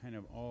kind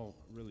of all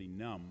really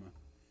numb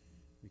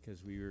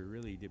because we were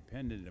really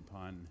dependent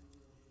upon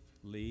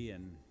Lee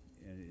and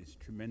his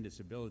tremendous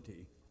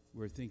ability.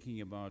 We're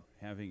thinking about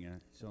having a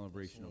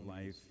celebration of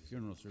life,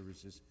 funeral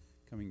services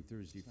coming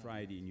Thursday,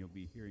 Friday, and you'll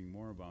be hearing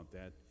more about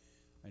that.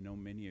 I know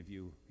many of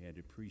you had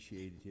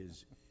appreciated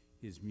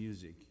his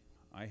music.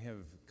 I have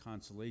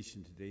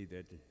consolation today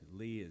that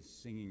Lee is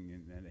singing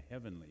in a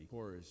heavenly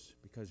chorus,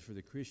 because for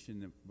the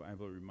Christian, the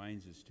Bible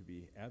reminds us to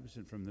be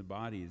absent from the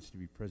body is to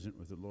be present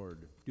with the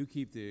Lord. Do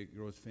keep the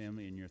Gross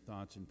family in your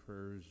thoughts and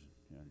prayers.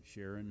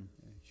 Sharon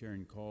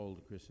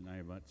called Chris and I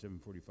about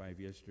 7:45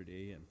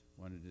 yesterday and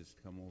wanted us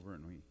to come over,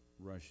 and we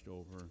rushed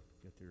over,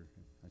 got there,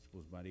 I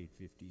suppose, about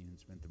 8:15 and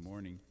spent the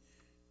morning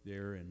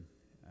there. And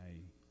I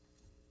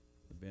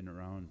have been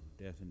around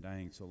death and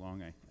dying so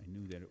long, I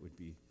knew that it would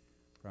be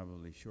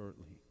probably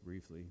shortly,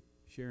 briefly.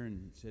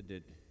 Sharon said that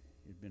it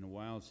had been a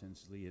while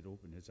since Lee had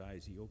opened his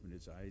eyes. He opened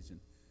his eyes, and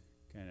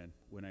kind of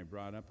when I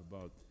brought up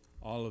about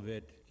all of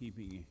it,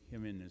 keeping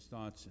him in his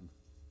thoughts and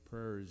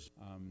prayers,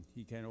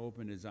 he kind of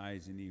opened his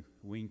eyes and he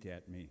winked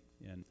at me.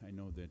 And I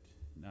know that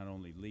not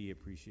only Lee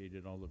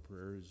appreciated all the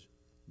prayers,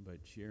 but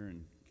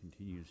Sharon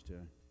continues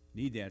to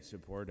need that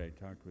support. I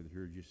talked with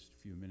her just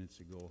a few minutes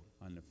ago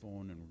on the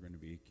phone, and we're going to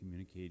be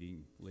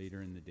communicating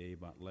later in the day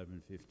about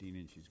 11:15,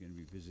 and she's going to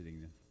be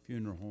visiting the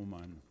funeral home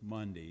on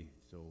Monday,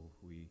 so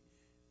we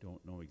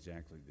don't know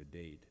exactly the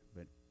date.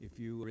 But if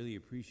you really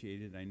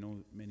appreciate it, I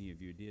know many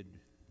of you did,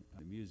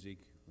 the music,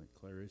 like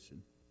Clarice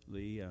and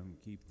Lee,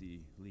 keep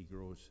the Lee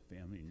Gross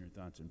family in your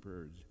thoughts and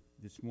prayers.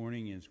 This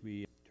morning, as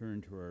we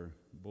turn to our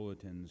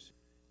bulletins,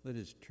 let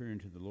us turn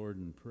to the Lord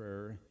in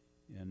prayer,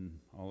 and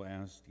I'll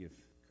ask if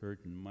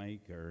Kurt and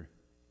Mike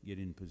get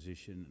in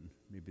position, and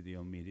maybe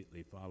they'll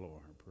immediately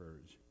follow our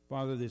prayers.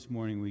 Father, this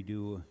morning we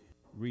do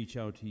reach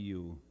out to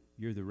you.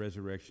 You're the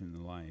resurrection and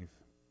the life.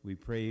 We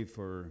pray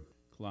for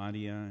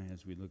Claudia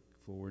as we look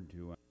forward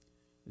to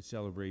the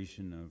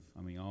celebration of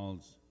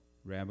Amial's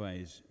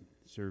rabbi's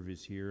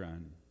service here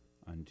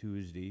on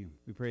Tuesday.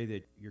 We pray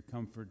that your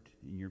comfort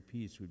and your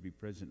peace would be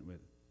present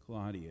with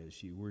Claudia as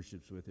she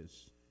worships with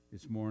us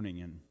this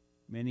morning. And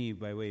many,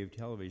 by way of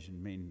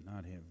television, may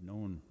not have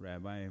known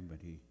Rabbi,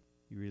 but he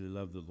really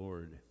loved the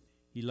Lord.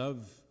 He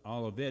loved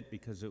all of it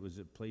because it was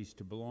a place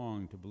to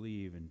belong, to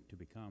believe, and to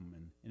become.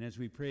 And as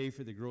we pray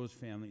for the Gross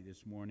family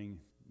this morning,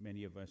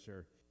 many of us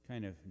are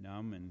kind of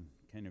numb and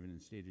kind of in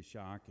a state of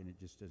shock, and it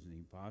just doesn't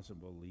seem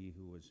possible. Lee,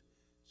 who was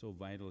so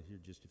vital here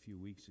just a few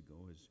weeks ago,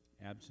 is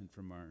absent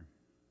from our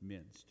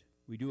midst.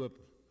 We do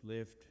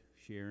uplift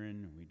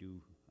Sharon, and we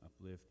do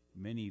uplift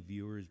many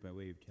viewers by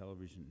way of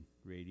television,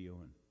 radio,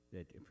 and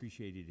that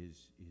appreciated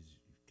his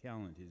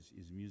talent, his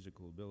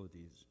musical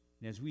abilities.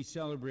 And as we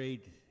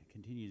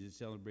continue to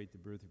celebrate the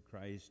birth of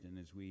Christ, and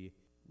as we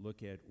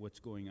look at what's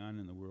going on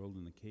in the world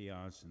and the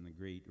chaos and the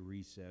great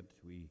reset,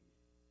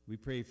 we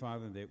pray,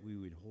 Father, that we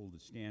would hold the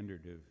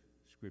standard of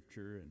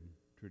Scripture and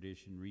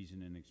tradition,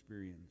 reason, and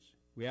experience.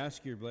 We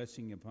ask your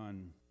blessing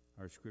upon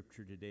our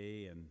Scripture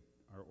today and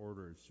our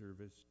order of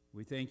service.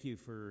 We thank you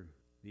for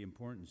the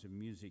importance of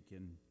music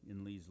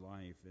in Lee's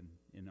life and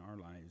in our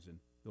lives, and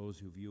those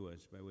who view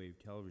us by way of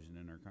television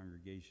in our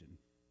congregation.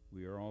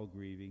 We are all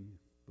grieving,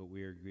 but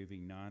we are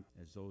grieving not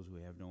as those who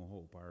have no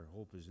hope. Our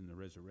hope is in the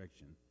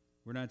resurrection.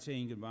 We're not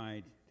saying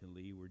goodbye to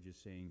Lee, we're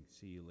just saying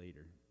see you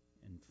later.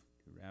 And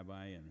to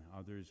Rabbi and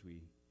others,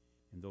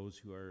 and those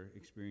who are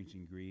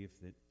experiencing grief,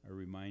 that are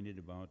reminded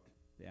about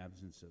the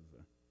absence of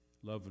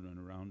a loved one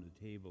around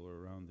the table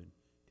or around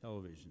the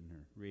television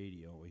or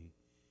radio,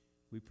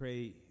 we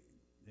pray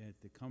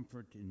that the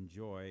comfort and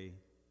joy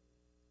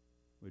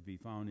would be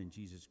found in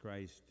Jesus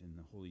Christ and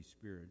the Holy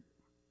Spirit.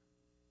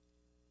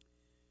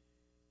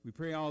 We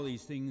pray all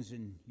these things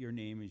in your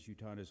name as you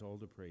taught us all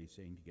to pray,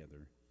 saying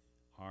together,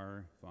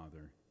 Our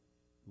Father,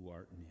 who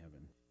art in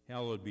heaven,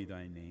 hallowed be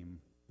thy name.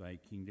 Thy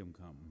kingdom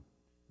come,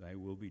 thy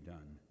will be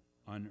done,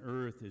 on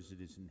earth as it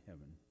is in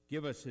heaven.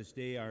 Give us this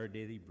day our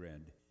daily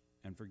bread,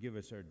 and forgive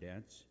us our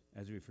debts,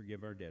 as we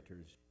forgive our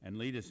debtors. And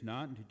lead us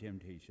not into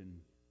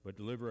temptation, but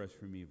deliver us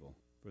from evil.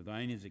 For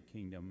thine is the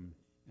kingdom,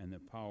 and the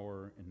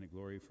power, and the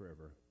glory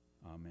forever.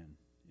 Amen.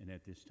 And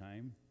at this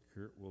time,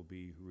 Kurt will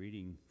be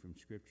reading from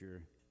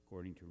Scripture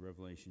according to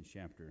Revelation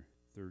chapter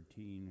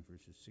 13,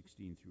 verses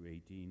 16 through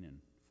 18, and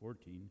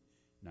 14,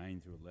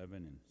 9 through 11,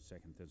 and 2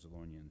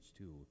 Thessalonians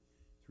 2,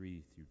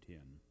 3 through 10.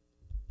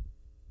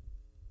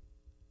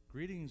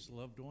 Greetings,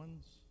 loved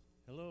ones.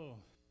 Hello.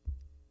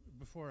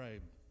 Before I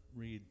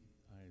read,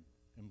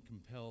 I am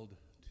compelled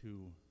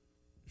to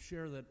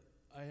share that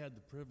I had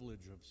the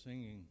privilege of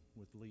singing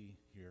with Lee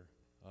here.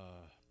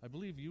 I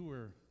believe you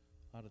were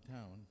out of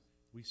town.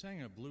 We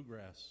sang a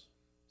bluegrass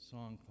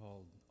song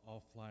called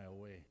I'll Fly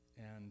Away,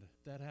 and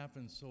that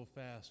happened so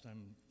fast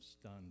I'm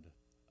stunned.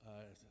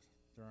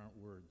 There aren't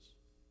words.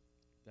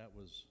 That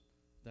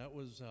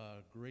was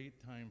a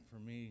great time for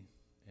me,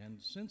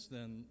 and since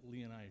then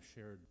Lee and I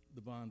shared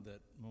the bond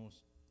that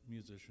most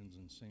musicians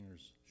and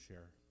singers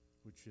share,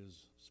 which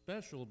is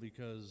special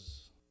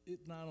because it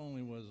not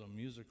only was a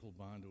musical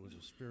bond, it was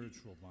a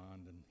spiritual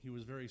bond, and he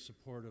was very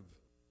supportive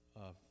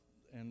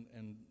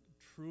and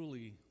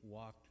truly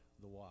walked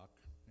the walk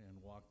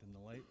and walked in the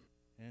light.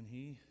 And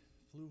he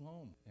flew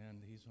home,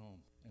 and he's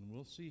home. And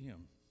we'll see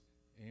him.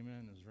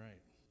 Amen is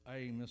right.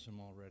 I miss him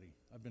already.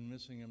 I've been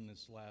missing him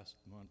this last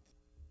month,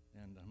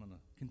 and I'm going to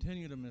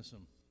continue to miss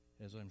him,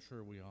 as I'm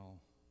sure we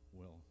all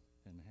will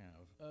and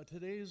have.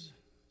 Today's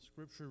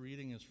scripture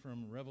reading is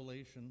from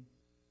Revelation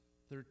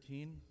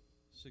 13,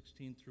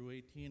 16 through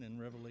 18, and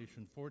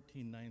Revelation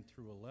 14, 9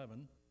 through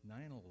 11.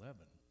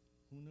 9/11.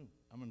 Who knew?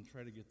 I'm going to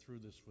try to get through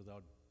this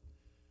without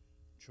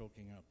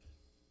choking up.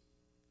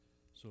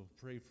 So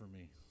pray for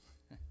me.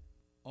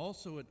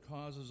 Also it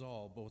causes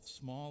all, both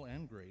small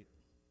and great,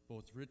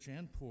 both rich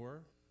and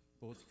poor,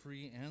 both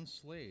free and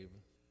slave,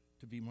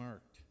 to be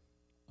marked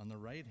on the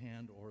right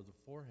hand or the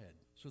forehead,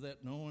 so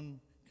that no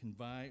one can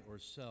buy or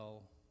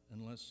sell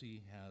unless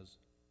he has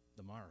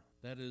the mark.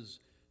 That is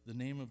the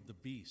name of the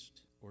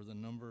beast, or the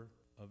number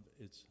of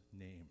its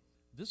name.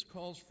 This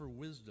calls for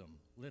wisdom.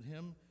 Let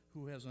him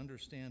who has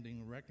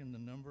understanding reckon the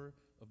number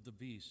of the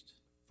beast,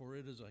 for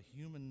it is a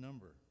human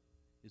number.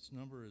 Its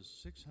number is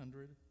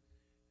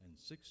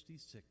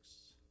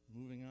 666.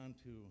 Moving on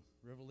to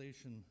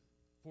Revelation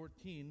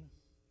 14,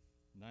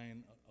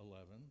 9,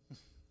 11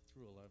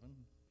 through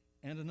 11.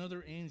 And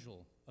another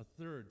angel, a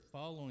third,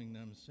 following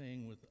them,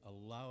 saying with a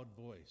loud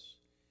voice,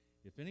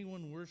 if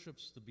anyone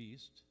worships the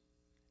beast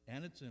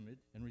and its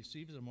image, and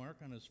receives a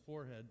mark on his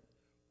forehead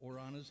or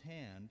on his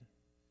hand,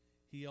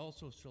 he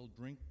also shall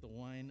drink the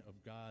wine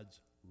of God's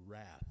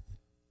wrath,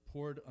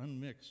 poured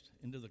unmixed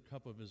into the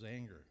cup of his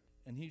anger.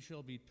 And he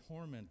shall be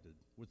tormented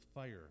with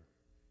fire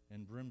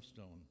and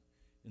brimstone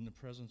in the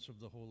presence of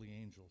the holy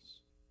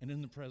angels and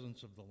in the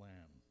presence of the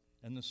Lamb.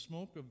 And the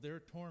smoke of their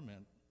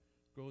torment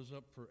goes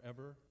up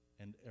forever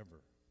and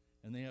ever.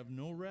 And they have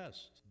no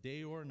rest,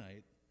 day or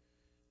night,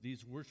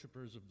 these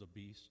worshipers of the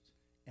beast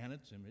and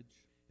its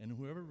image, and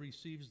whoever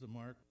receives the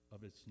mark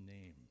of its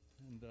name.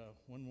 And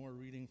one more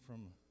reading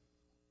from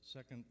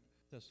 2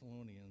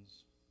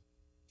 Thessalonians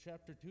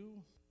chapter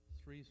 2,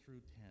 3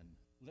 through 10.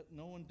 Let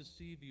no one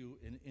deceive you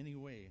in any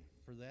way,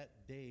 for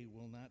that day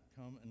will not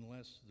come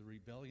unless the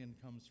rebellion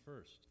comes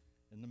first.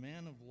 And the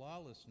man of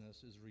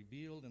lawlessness is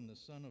revealed, in the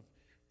son of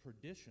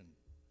perdition,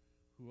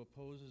 who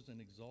opposes and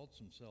exalts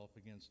himself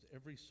against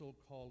every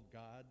so-called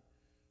God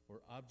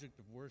or object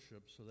of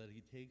worship, so that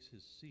he takes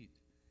his seat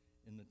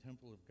in the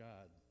temple of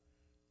God,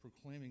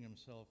 proclaiming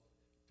himself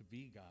to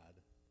be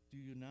God. Do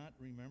you not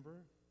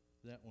remember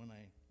that when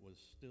I was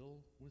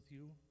still with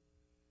you,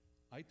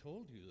 I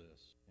told you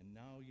this, and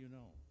now you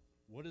know.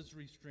 What is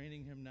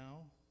restraining him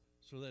now,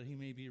 so that he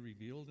may be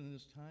revealed in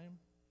his time?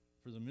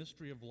 For the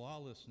mystery of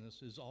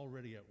lawlessness is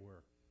already at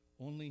work.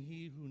 Only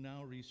he who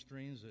now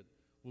restrains it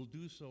will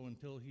do so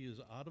until he is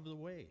out of the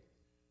way.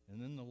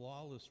 And then the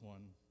lawless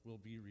one will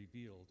be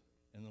revealed,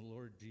 and the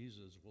Lord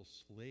Jesus will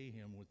slay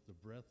him with the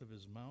breath of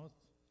his mouth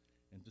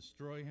and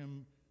destroy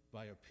him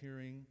by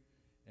appearing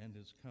and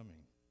his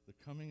coming. The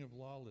coming of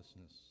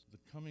lawlessness, the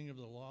coming of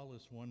the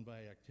lawless one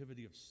by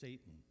activity of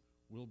Satan,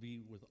 will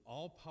be with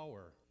all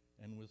power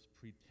and with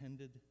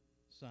pretended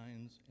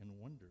signs and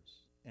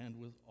wonders, and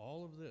with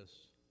all of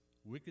this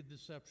wicked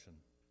deception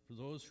for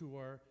those who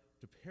are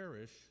to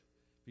perish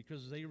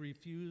because they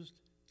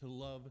refused to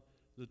love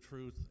the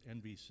truth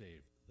and be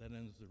saved. That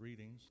ends the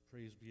readings.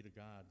 Praise be to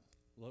God.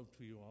 Love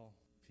to you all.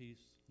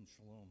 Peace and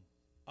shalom.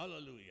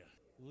 Hallelujah.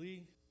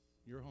 Lee,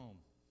 you're home.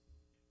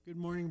 Good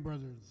morning,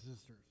 brothers and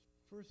sisters.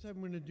 First, I'm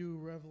going to do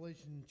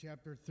Revelation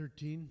chapter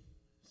 13,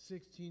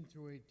 16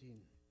 through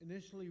 18.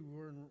 Initially,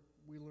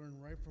 we learn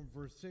right from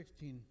verse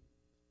 16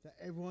 that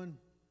everyone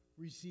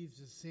receives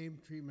the same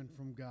treatment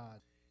from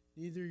God.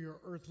 Neither your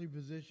earthly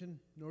position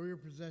nor your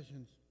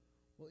possessions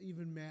will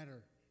even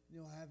matter.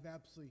 You'll have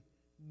absolutely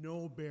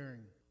no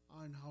bearing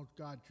on how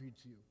God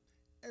treats you.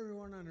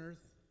 Everyone on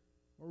earth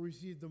will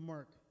receive the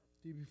mark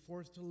to be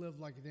forced to live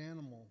like an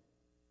animal,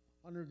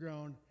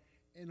 underground,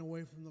 and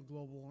away from the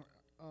global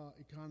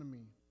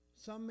economy.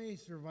 Some may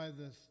survive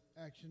this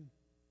action,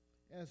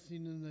 as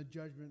seen in the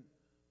judgment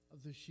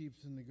of the sheep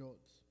and the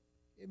goats.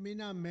 It may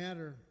not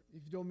matter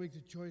if you don't make the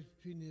choice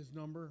between his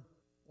number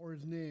or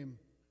his name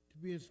to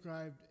be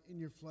inscribed in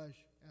your flesh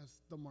as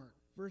the mark.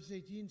 Verse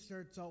 18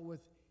 starts out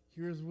with,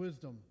 here's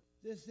wisdom.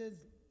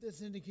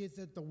 This indicates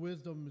that the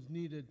wisdom is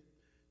needed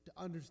to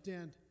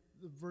understand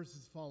the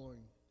verses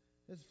following.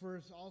 This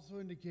verse also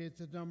indicates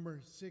the number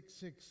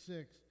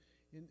 666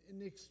 is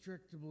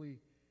inextricably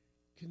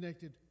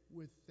connected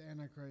with the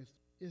Antichrist.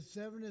 If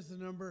 7 is the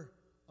number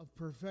of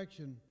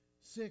perfection,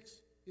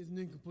 6 is an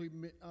incomplete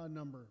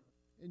number,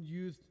 and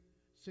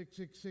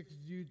 666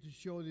 is used to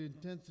show the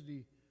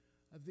intensity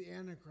of the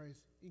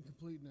Antichrist's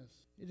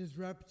incompleteness. It is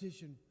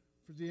repetition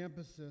for the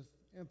emphasis,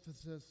 and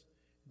to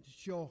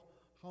show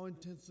how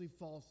intensely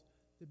false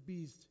the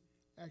beast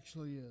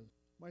actually is.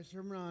 My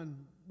sermon on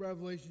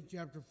Revelation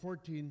chapter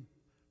 14,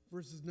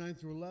 verses 9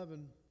 through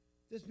 11,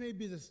 this may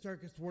be the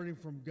starkest warning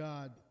from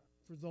God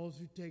for those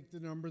who take the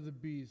number of the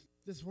beast.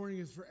 This warning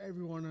is for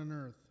everyone on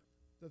earth.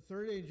 The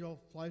third angel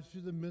flies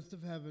through the midst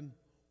of heaven,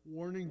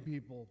 warning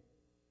people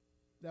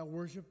that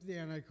worship the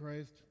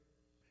Antichrist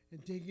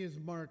and taking his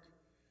mark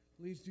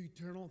leads to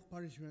eternal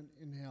punishment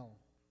in hell.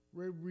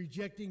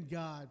 Rejecting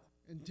God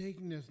and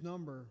taking this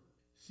number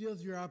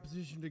seals your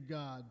opposition to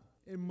God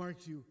and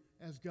marks you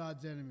as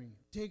God's enemy.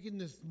 Taking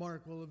this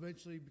mark will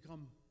eventually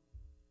become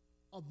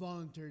a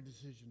voluntary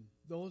decision.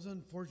 Those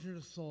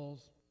unfortunate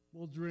souls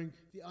will drink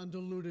the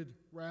undiluted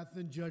wrath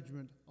and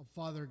judgment of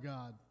Father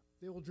God.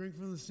 They will drink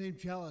from the same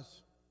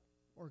chalice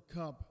or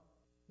cup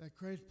that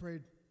Christ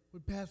prayed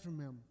would pass from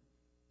him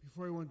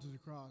before he went to the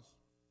cross.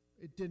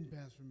 It didn't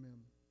pass from him.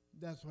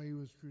 That's why he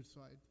was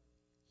crucified.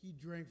 He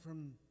drank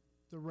from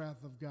the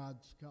wrath of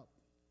God's cup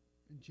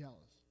and chalice.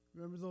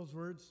 Remember those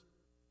words?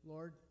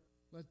 Lord,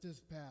 let this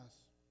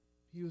pass.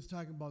 He was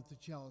talking about the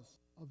chalice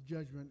of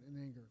judgment and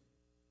anger.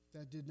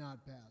 That did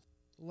not pass.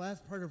 The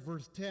last part of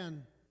verse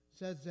 10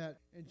 says that,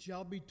 and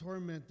shall be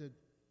tormented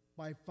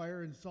by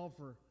fire and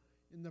sulfur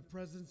in the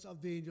presence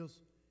of the angels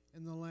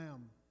and the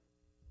Lamb.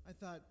 I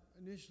thought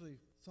initially,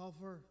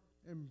 sulfur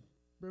and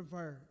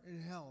brimfire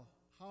in hell.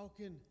 How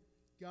can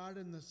God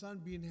and the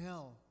Son be in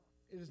hell?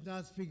 It is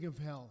not speaking of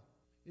hell.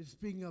 It's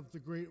speaking of the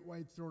great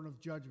white throne of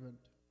judgment.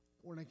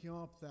 When I came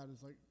up with that,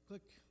 it's like,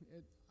 click,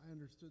 I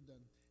understood then.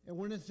 And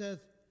when it says,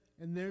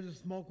 and there the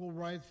smoke will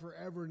rise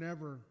forever and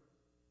ever,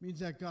 means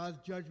that God's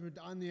judgment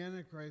on the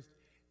Antichrist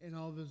and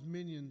all of his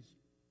minions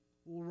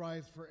will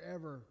rise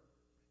forever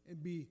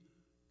and be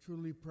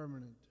truly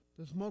permanent.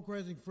 The smoke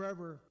rising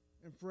forever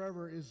and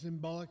forever is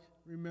symbolic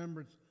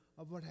remembrance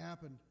of what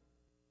happened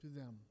to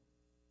them.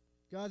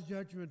 God's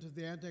judgment of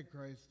the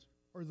Antichrist,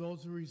 or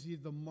those who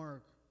receive the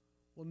mark,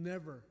 will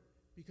never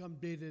become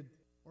dated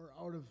or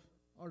out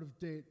of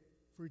date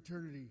for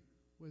eternity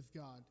with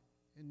God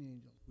and the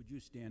angels. Would you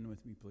stand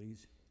with me,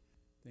 please?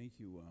 Thank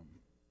you.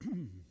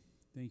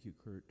 Thank you,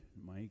 Kurt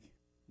and Mike.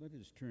 Let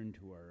us turn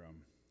to our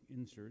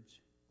inserts.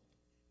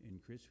 And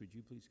Chris, would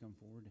you please come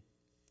forward?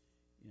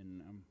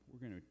 And we're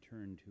going to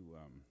turn to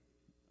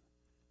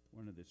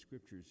one of the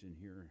scriptures in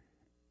here,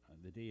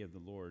 the day of the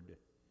Lord.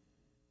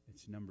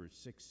 It's number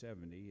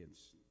 670.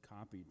 It's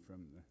copied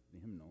from the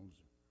hymnals.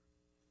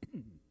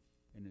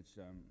 And it's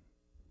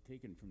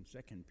taken from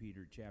 2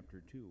 Peter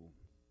chapter 2.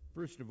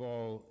 First of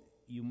all,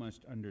 you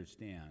must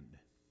understand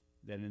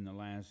that in the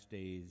last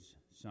days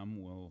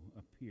some will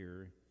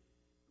appear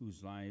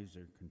whose lives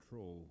are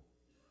controlled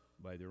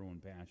by their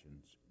own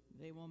passions.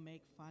 They will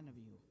make fun of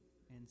you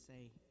and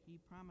say, he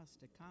promised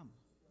to come,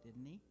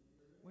 didn't he?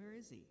 Where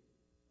is he?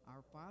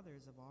 Our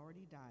fathers have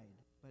already died,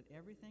 but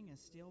everything is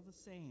still the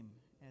same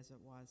as it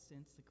was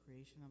since the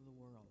creation of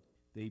the world.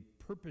 They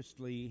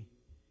purposely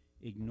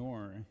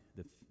ignore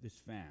this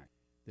fact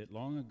that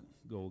long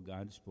ago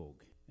God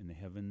spoke, and the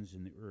heavens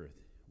and the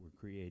earth were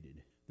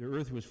created. The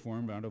earth was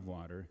formed out of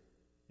water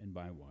and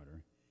by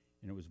water,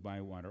 and it was by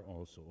water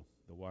also,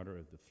 the water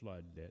of the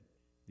flood, that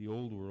the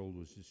old world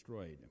was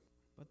destroyed.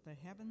 But the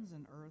heavens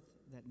and earth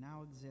that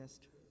now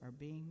exist are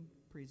being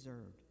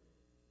preserved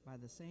by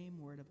the same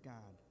word of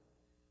God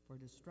for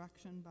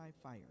destruction by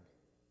fire.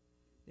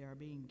 They are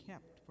being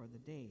kept for the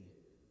day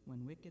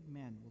when wicked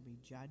men will be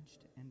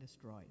judged and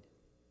destroyed.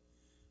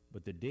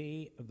 But the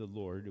day of the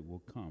Lord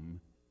will come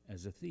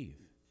as a thief,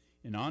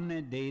 and on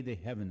that day the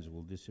heavens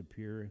will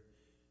disappear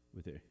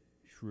with a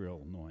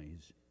shrill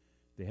noise.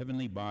 The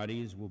heavenly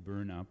bodies will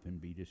burn up and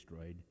be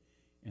destroyed,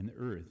 and the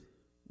earth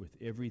with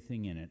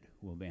everything in it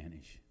will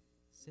vanish.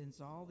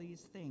 Since all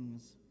these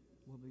things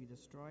will be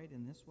destroyed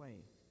in this way,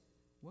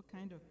 what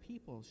kind of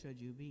people should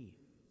you be?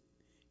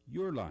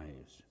 Your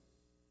lives,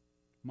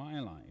 my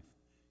life,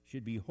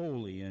 should be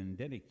holy and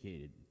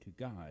dedicated to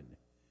God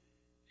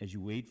as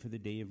you wait for the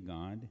day of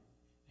God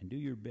and do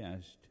your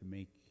best to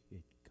make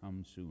it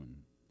come soon.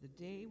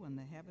 The day when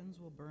the heavens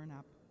will burn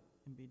up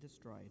and be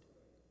destroyed,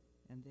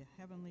 and the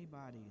heavenly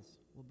bodies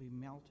will be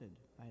melted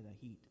by the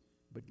heat.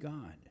 But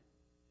God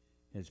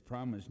has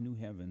promised new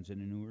heavens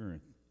and a new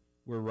earth,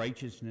 where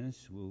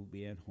righteousness will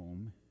be at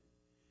home,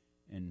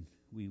 and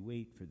we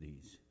wait for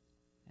these.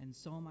 And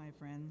so, my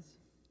friends,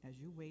 as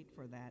you wait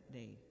for that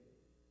day,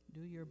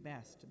 do your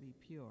best to be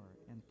pure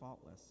and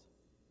faultless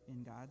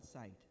in God's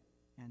sight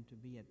and to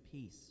be at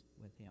peace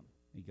with him.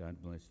 May God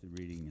bless the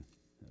reading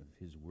of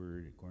his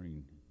word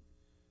according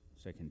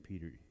to 2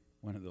 Peter.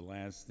 One of the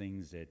last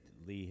things that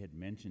Lee had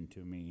mentioned to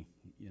me,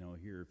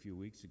 here a few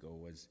weeks ago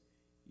was,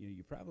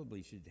 you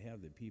probably should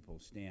have the people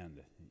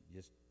stand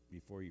just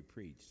before you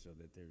preach so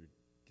that they're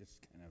just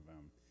kind of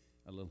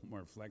a little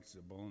more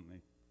flexible and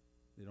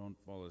they don't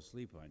fall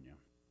asleep on you.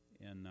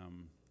 And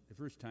the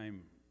first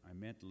time I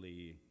met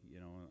Lee,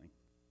 like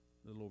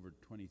a little over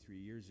 23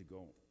 years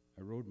ago,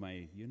 I rode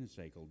my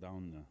unicycle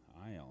down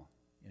the aisle,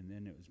 and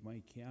then it was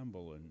Mike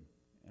Campbell, and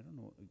I don't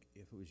know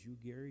if it was you,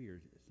 Gary,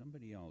 or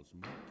somebody else.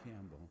 Mike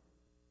Campbell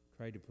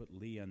tried to put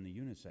Lee on the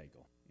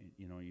unicycle. And,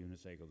 a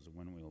unicycle is a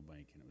one-wheel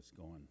bike, and it was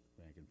going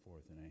back and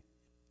forth, and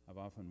I've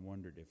often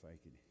wondered if I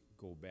could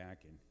go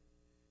back and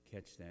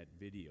catch that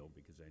video,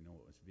 because I know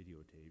it was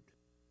videotaped.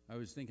 I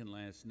was thinking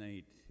last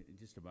night,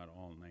 just about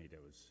all night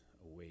I was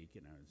awake,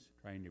 and I was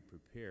trying to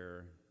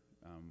prepare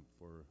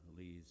for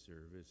Lee's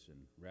service and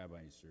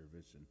Rabbi's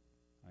service, and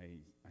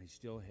I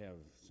still have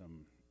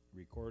some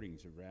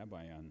recordings of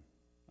Rabbi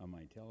on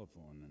my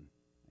telephone, and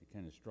I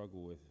kind of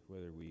struggle with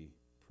whether we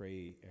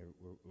pray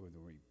or whether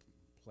we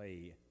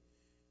play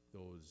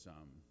those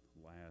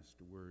last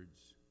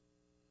words,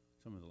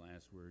 some of the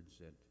last words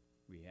that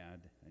we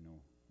had. I know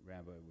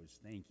Rabbi was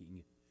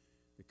thanking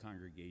the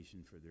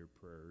congregation for their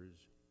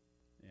prayers,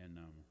 and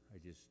I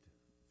just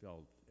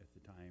felt at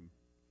the time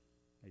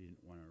I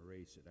didn't want to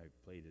erase it.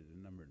 I've played it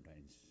a number of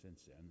times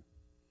since then.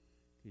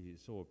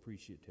 He's so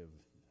appreciative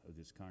of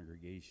this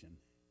congregation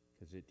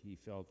because he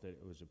felt that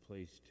it was a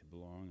place to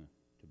belong,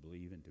 to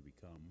believe, and to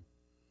become.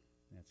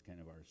 That's kind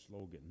of our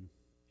slogan.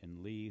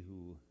 And Lee,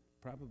 who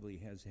probably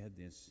has had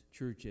this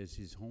church as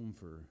his home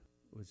for,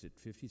 was it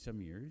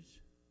 50-some years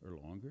or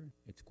longer?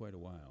 It's quite a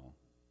while.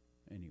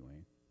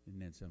 Anyway, isn't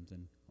that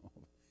something?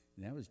 Oh,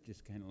 and that was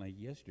just kind of like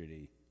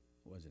yesterday,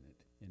 wasn't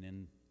it? And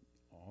then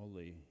all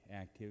the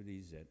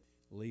activities that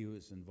Lee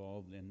was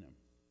involved in,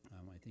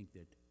 I think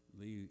that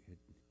Lee had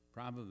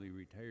probably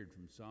retired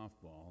from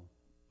softball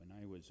when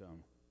I was,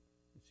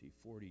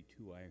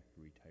 42 I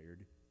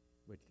retired,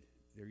 but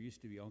there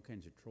used to be all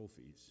kinds of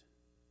trophies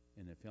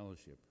in the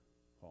fellowship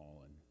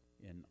hall,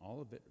 and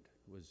all of it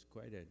was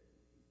quite a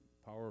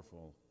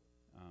powerful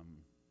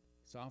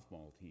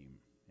softball team,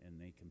 and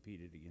they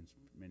competed against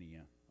many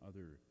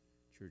other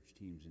church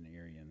teams in the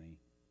area, and they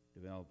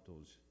developed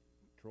those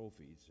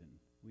trophies, and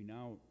we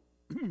now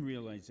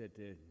realize that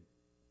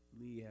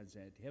Lee has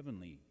that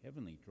heavenly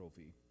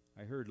trophy.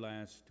 I heard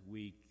last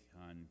week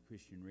on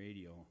Christian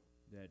radio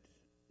that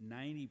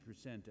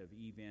 90% of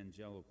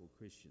evangelical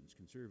Christians,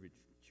 conservative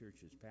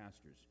churches,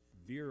 pastors,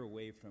 veer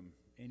away from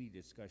any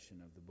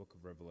discussion of the book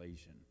of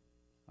Revelation.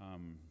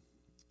 I'm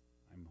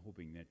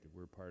hoping that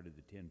we're part of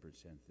the 10%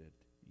 that,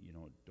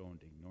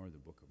 don't ignore the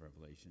book of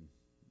Revelation.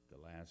 The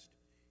last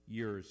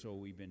year or so,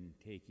 we've been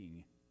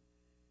taking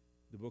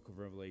the book of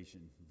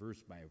Revelation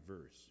verse by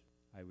verse.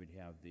 I would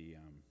have the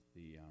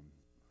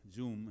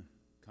Zoom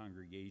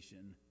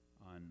congregation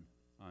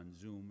on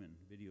Zoom and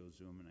video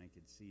Zoom, and I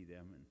could see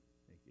them and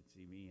they could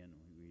see me, and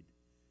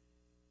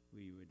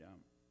we would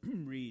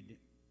read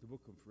the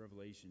book of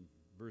Revelation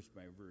verse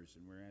by verse,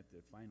 and we're at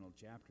the final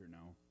chapter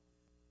now.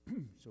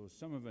 So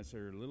some of us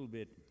are a little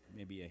bit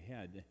maybe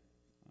ahead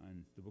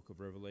on the book of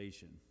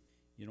Revelation.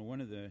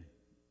 One of the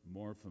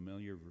more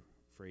familiar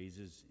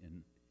phrases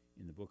in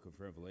the book of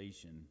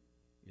Revelation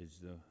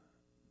is the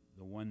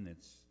one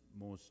that's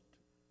most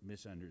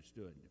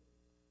misunderstood,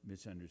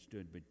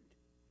 but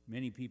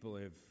many people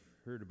have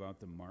heard about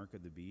the mark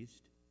of the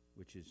beast,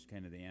 which is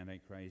kind of the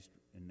Antichrist,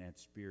 and that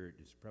spirit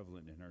is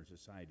prevalent in our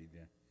society,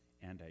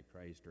 the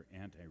Antichrist or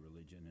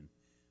anti-religion, and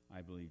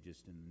I believe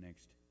just in the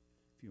next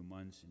few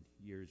months and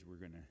years we're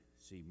going to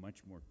see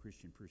much more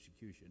Christian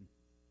persecution.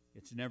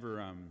 It's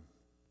never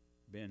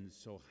been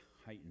so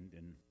heightened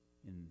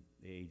in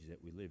the age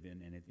that we live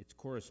in, and it's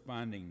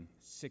corresponding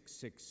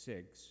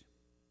 666,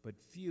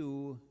 but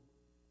few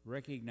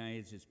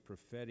recognize its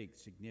prophetic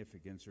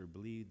significance or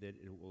believe that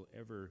it will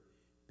ever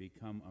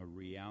become a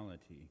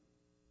reality.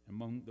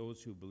 Among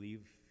those who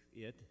believe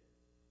it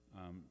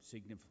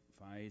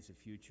signifies a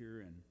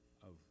future and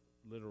of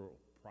literal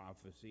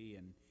prophecy,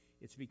 and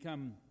it's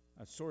become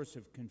a source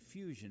of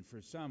confusion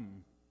for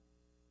some.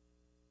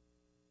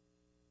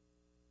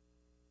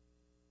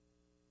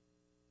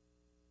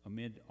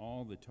 Amid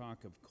all the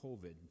talk of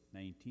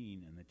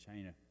COVID-19 and the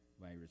China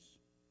virus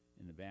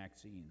and the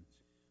vaccines,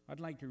 I'd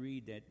like to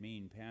read that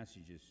main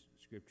passage of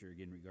Scripture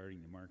again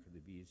regarding the mark of the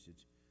beast.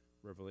 It's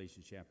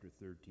Revelation chapter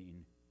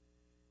 13,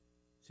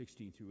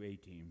 16 through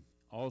 18.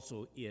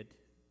 Also it,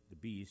 the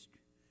beast,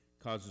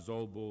 causes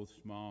all, both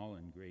small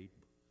and great,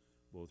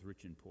 both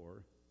rich and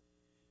poor,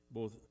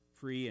 both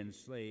free and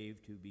slave,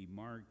 to be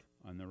marked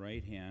on the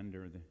right hand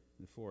or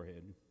the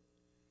forehead,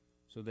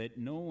 so that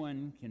no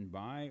one can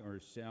buy or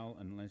sell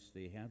unless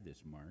they have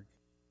this mark.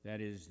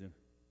 That is the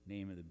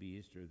name of the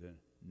beast or the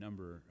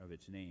number of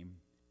its name.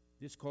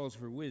 This calls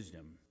for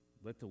wisdom.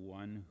 Let the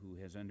one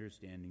who has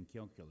understanding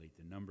calculate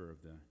the number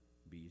of the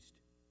beast,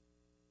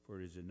 for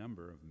it is a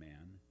number of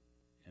man,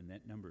 and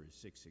that number is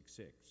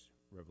 666.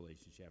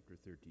 Revelation chapter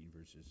 13,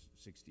 verses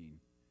 16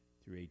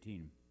 through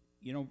 18.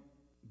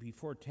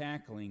 Before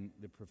tackling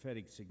the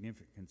prophetic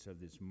significance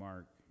of this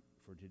mark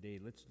for today,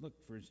 let's look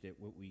first at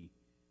what we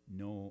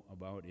know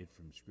about it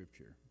from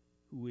Scripture.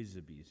 Who is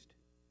the beast?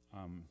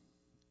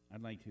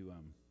 I'd like to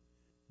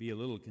be a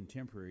little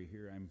contemporary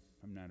here.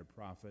 I'm not a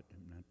prophet.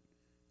 I'm not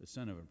the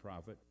son of a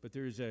prophet. But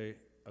there's a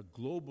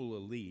global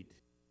elite,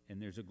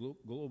 and there's a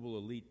global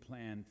elite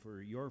plan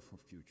for your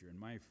future and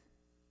my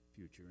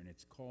future, and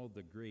it's called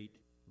the Great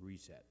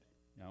Reset.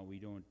 Now, we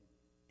don't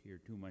hear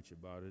too much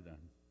about it on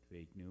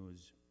fake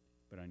news,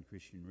 but on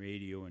Christian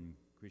radio and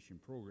Christian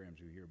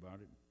programs we hear about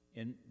it.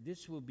 And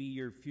this will be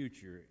your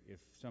future if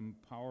some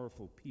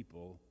powerful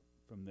people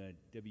from the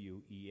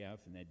WEF,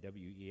 and that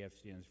WEF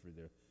stands for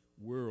the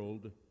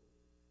World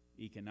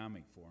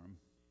Economic Forum,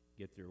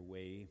 get their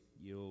way.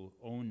 You'll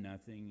own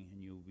nothing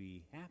and you'll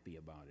be happy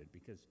about it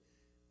because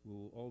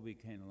we'll all be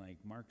kind of like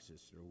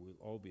Marxists, or we'll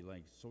all be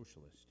like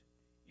socialists.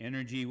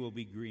 Energy will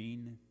be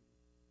green,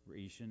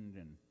 rationed,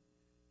 and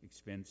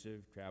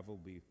expensive. Travel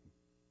will be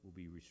will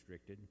be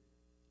restricted.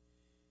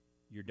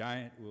 Your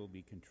diet will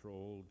be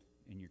controlled,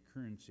 and your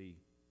currency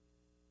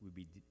will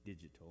be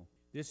digital.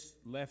 This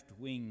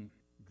left-wing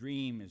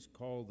dream is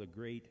called the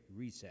Great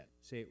Reset.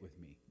 Say it with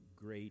me,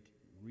 Great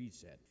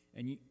Reset.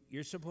 And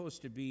you're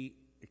supposed to be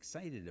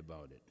excited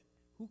about it.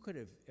 Who could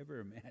have ever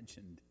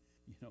imagined,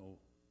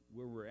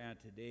 where we're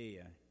at today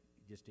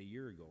just a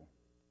year ago?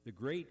 The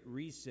Great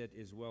Reset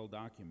is well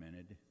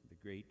documented. The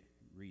Great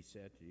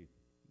Reset, you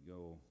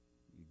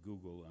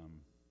Google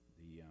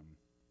the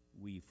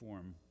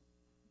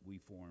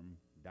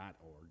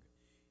weform.org.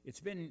 It's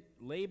been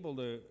labeled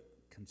a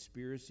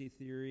conspiracy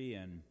theory,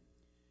 and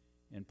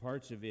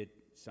parts of it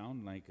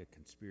sound like a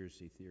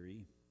conspiracy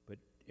theory, but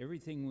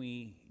everything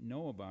we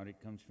know about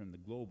it comes from the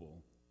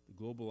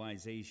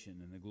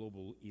globalization and the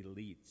global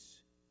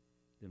elites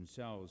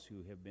themselves,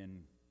 who have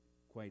been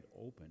quite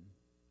open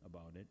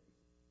about it.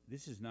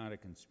 This is not a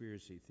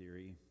conspiracy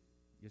theory.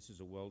 This is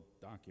a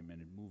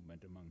well-documented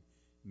movement among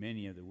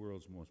many of the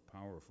world's most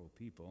powerful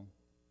people.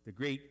 The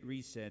Great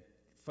Reset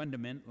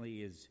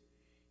fundamentally is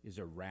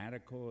a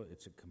radical,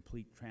 it's a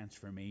complete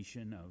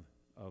transformation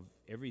of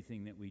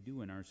everything that we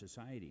do in our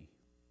society.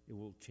 It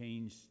will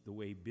change the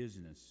way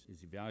business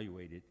is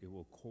evaluated. It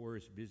will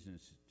coerce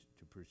business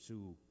to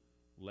pursue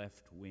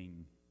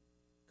left-wing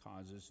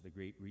causes. The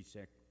Great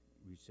Reset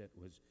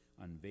was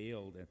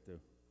unveiled at the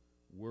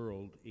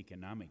World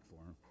Economic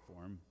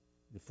Forum.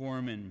 The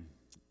forum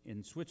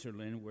in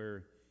Switzerland,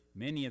 where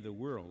many of the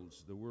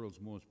world's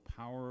most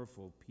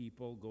powerful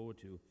people go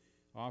to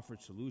offer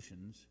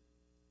solutions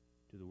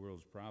to the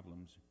world's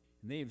problems.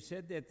 And they have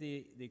said that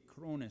the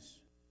coronavirus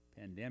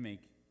pandemic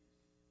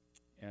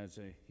as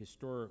a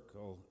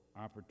historical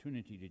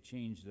opportunity to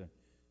change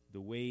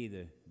the way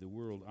the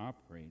world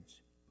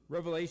operates.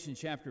 Revelation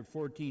chapter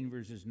 14,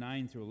 verses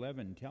 9 through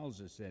 11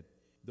 tells us that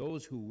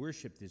those who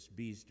worship this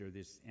beast, or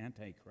this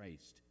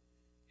Antichrist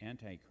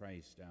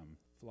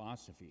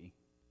philosophy,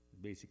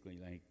 basically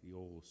like the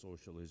old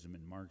socialism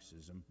and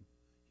Marxism,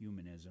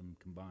 humanism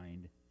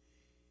combined,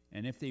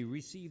 and if they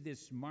receive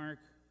this mark,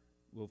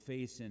 will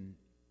face an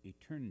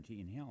eternity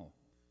in hell,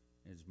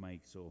 as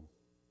Mike so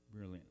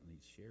brilliantly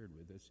shared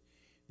with us.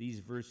 These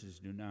verses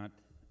do not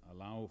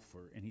allow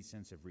for any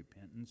sense of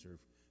repentance or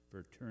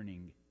for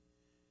turning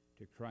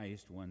to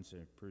Christ once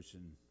a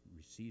person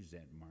receives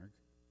that mark,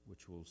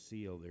 which will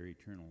seal their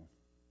eternal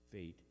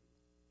fate.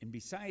 And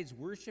besides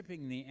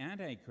worshiping the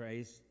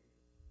Antichrist,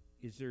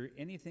 is there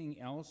anything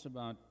else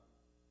about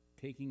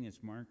taking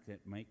this mark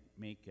that might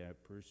make a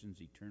person's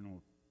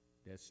eternal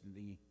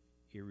destiny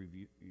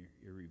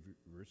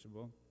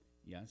irreversible?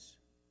 Yes.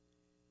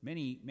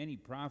 Many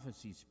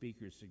prophecy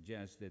speakers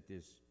suggest that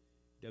this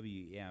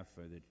WEF,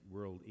 or the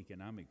World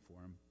Economic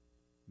Forum,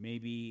 may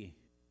be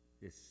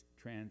this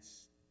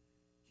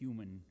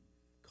transhuman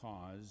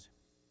cause.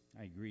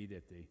 I agree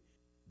that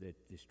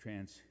this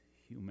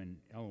transhuman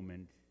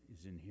element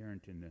is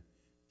inherent in the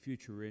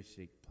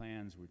futuristic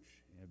plans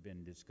which have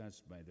been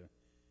discussed by the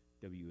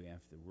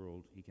WEF, the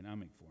World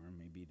Economic Forum,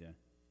 may be the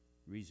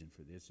reason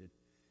for this.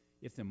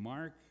 If the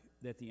mark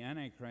that the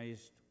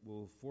Antichrist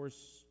will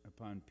force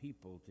upon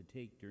people to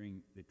take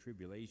during the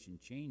tribulation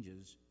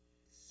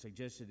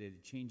suggested that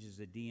it changes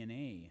the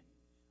DNA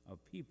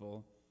of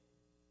people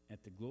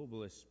at the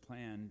globalists'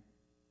 plan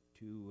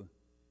to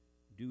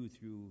do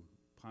through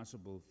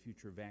possible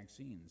future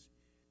vaccines.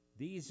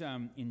 These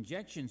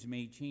injections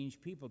may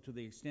change people to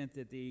the extent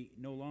that they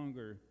no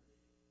longer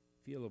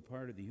feel a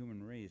part of the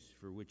human race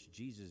for which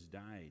Jesus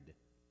died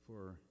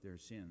for their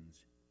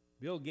sins.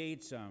 Bill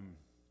Gates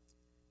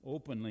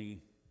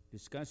openly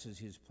discusses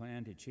his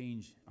plan to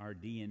change our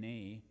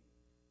DNA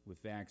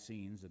with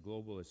vaccines. The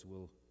globalists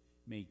will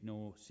make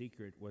no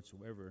secret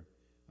whatsoever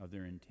of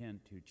their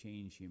intent to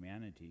change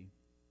humanity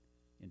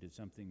into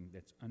something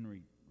that's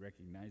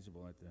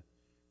unrecognizable at the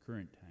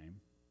current time.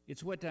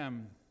 It's what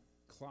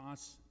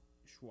Klaus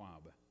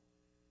Schwab,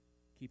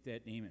 keep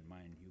that name in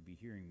mind. You'll be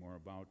hearing more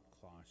about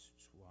Klaus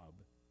Schwab.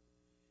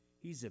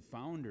 He's the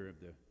founder of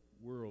the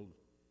World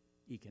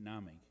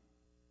Economic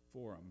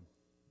Forum,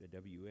 the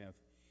WEF.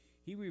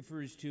 He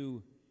refers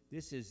to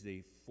this as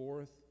the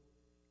fourth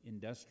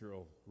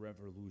industrial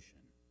revolution.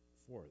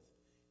 Fourth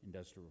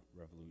industrial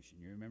revolution.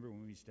 You remember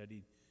when we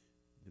studied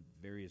the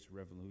various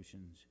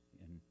revolutions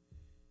in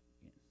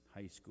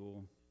high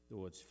school?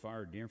 Though it's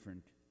far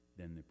different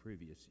than the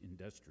previous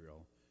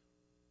industrial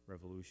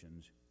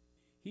revolutions.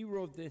 He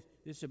wrote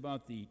this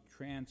about the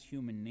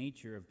transhuman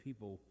nature of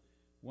people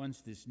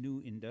once this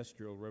new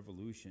industrial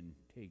revolution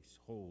takes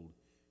hold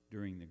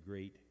during the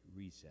Great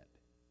Reset.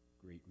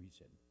 Great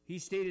Reset. He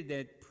stated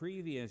that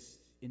previous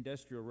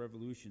industrial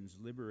revolutions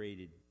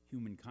liberated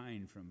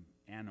humankind from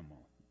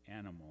animal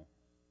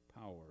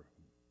power,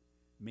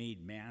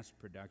 made mass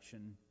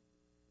production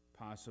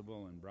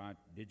possible, and brought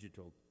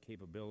digital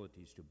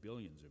capabilities to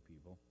billions of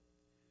people.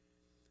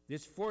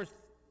 This fourth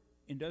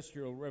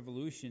industrial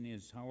revolution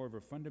is,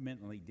 however,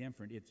 fundamentally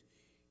different.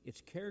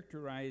 It's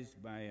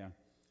characterized by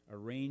a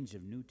range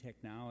of new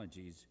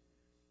technologies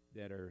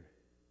that are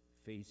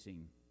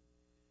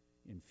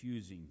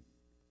infusing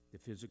the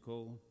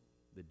physical,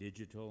 the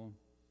digital,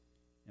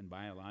 and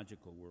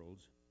biological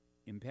worlds,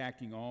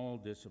 impacting all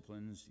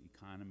disciplines,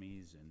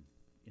 economies, and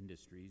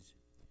industries,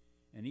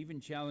 and even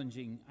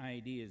challenging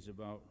ideas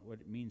about what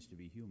it means to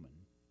be human.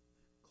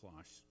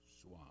 Klaus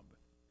Schwab.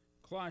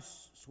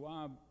 Klaus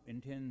Schwab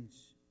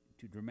intends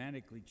to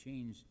dramatically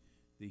change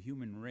the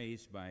human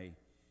race by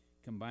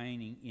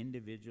combining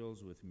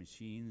individuals with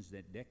machines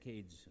that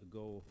decades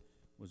ago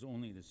was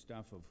only the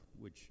stuff of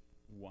which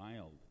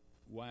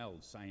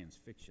wild science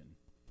fiction.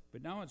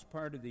 But now it's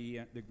part of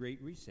the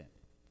Great Reset.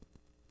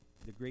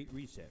 The Great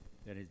Reset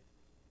that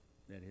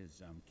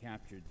has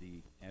captured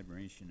the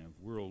admiration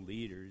of world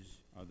leaders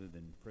other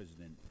than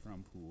President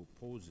Trump, who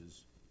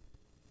opposes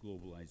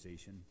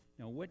globalization.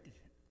 Now, what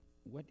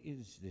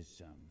is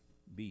this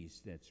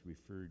beast that's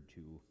referred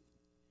to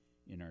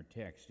in our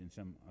text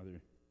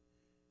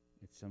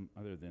it's some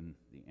other than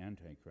the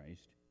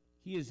Antichrist?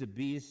 He is a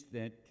beast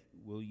that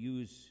will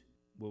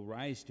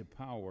rise to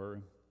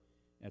power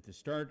at the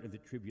start of the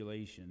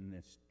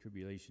tribulation.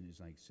 Tribulation is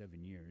like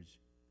 7 years.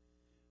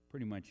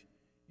 Pretty much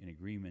in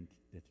agreement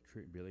that the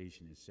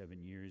tribulation is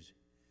 7 years,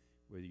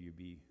 whether you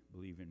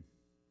believe in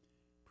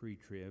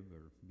pre-trib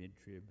or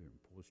mid-trib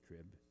or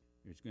post-trib.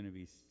 There's going to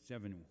be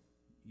 7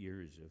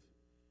 years of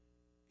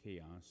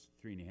chaos,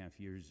 3.5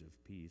 years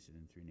of peace, and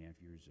then 3.5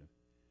 years of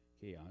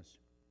chaos.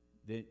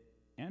 The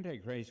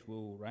Antichrist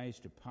will rise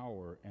to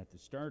power at the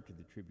start of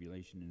the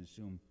tribulation and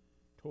assume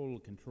total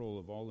control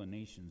of all the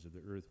nations of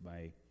the earth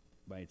by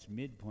its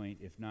midpoint,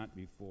 if not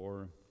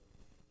before.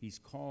 He's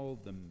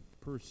called the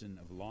person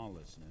of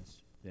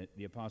lawlessness that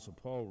the Apostle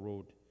Paul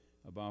wrote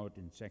about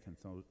in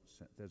 2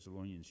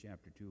 Thessalonians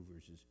chapter 2,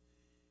 verses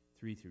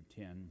 3 through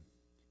 10.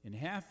 And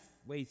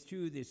halfway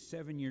through this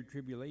 7-year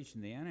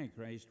tribulation, the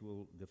Antichrist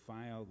will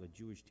defile the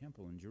Jewish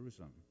temple in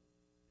Jerusalem.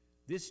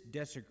 This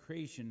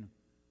desecration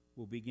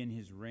will begin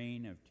his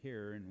reign of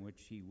terror, in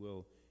which he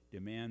will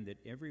demand that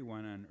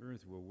everyone on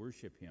earth will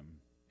worship him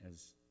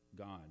as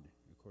God,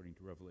 according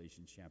to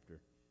Revelation chapter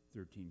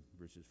 13,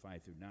 verses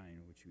 5 through 9,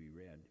 which we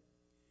read.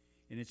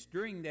 And it's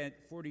during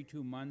that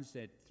 42 months,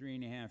 that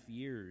 3.5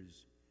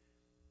 years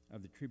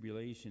of the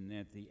tribulation,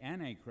 that the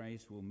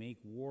Antichrist will make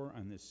war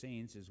on the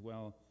saints as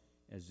well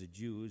as the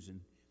Jews.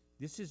 And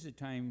this is the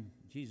time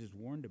Jesus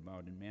warned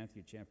about in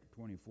Matthew chapter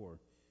 24,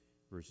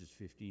 verses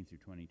 15 through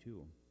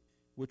 22,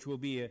 which will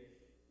be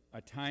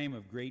a time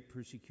of great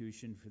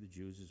persecution for the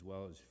Jews as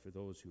well as for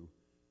those who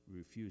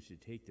refuse to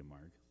take the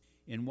mark.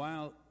 And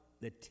while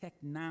the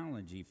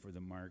technology for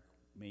the mark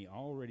may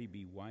already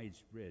be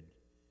widespread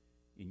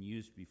in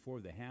use before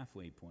the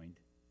halfway point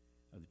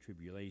of the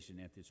tribulation,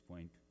 at this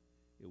point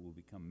it will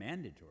become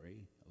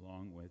mandatory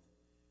along with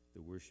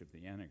the worship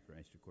of the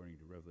Antichrist, according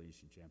to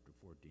Revelation chapter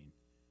 14,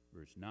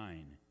 verse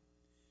 9.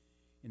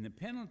 And the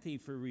penalty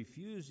for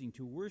refusing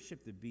to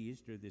worship the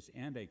beast, or this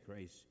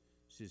Antichrist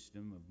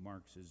system of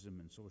Marxism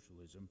and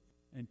socialism,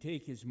 and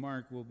take his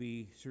mark, will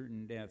be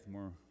certain death,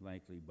 more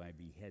likely by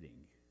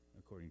beheading,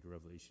 according to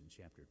Revelation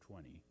chapter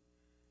 20,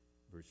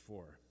 verse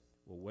 4.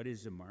 Well, what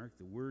is a mark?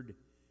 The word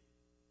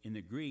in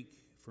the Greek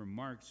for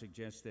mark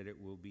suggests that it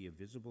will be a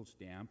visible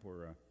stamp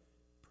or a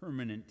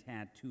permanent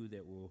tattoo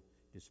that will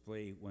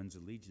display one's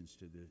allegiance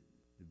to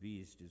the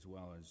beast, as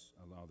well as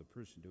allow the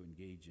person to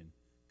engage in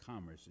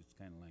commerce. It's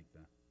kind of like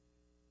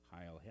the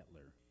Heil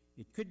Hitler.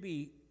 It could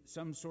be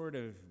some sort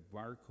of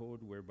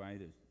barcode whereby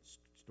the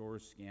store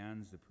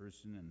scans the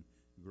person and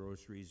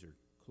groceries or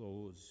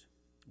clothes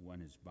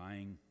one is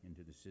buying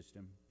into the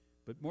system.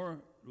 But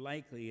more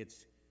likely,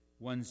 it's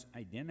one's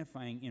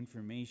identifying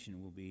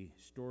information will be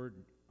stored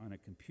on a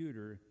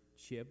computer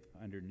chip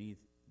underneath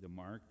the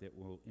mark that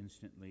will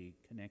instantly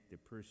connect the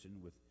person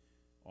with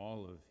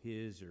all of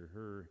his or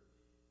her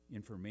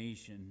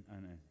information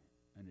on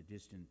a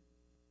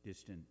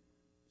distant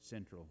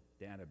central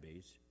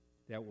database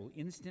that will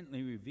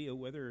instantly reveal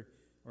whether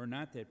or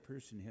not that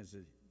person has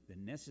the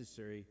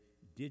necessary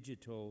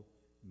digital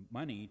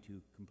money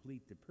to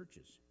complete the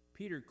purchase.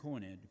 Peter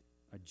Koenig,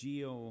 a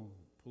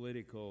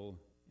geopolitical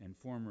and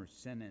former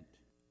Senate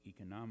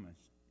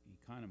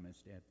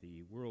economist at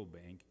the World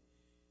Bank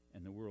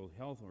and the World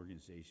Health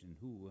Organization,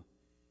 who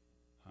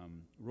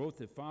wrote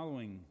the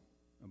following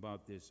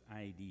about this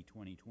ID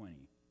 2020.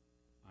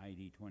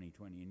 ID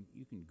 2020, and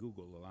you can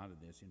Google a lot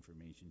of this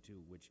information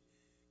too, which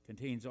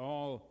contains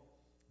all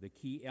the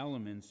key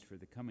elements for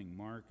the coming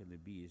mark of the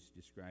beast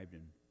described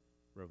in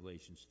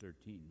Revelations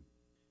 13.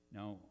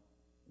 Now,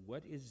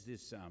 what is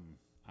this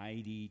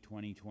ID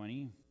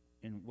 2020?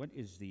 And what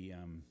is the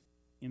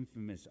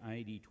infamous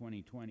ID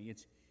 2020?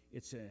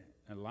 It's an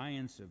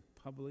alliance of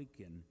public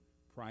and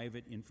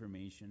private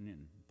information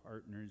and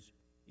partners,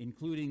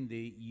 including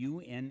the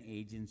UN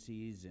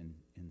agencies and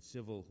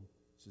civil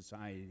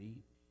society.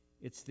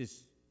 It's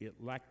this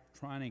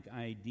electronic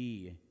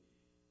ID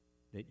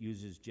that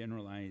uses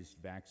generalized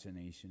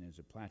vaccination as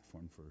a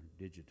platform for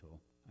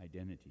digital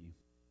identity.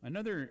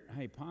 Another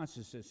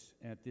hypothesis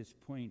at this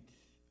point,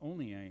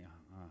 only a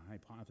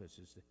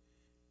hypothesis,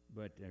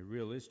 but a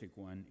realistic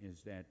one,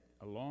 is that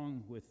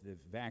along with the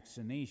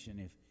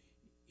vaccination,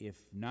 if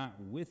not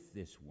with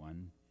this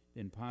one,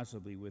 then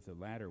possibly with the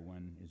latter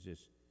one, is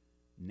this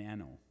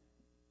nano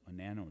a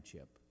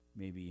nanochip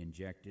may be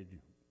injected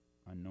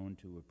unknown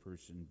to a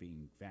person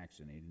being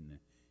vaccinated, and the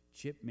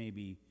chip may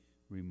be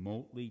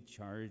remotely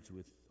charged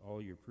with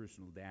all your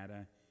personal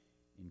data,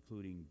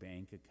 including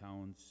bank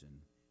accounts and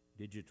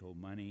digital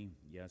money.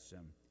 Yes,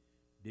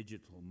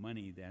 digital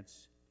money,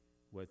 that's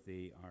what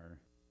they are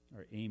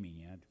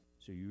aiming at.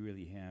 So you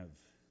really have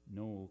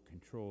no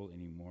control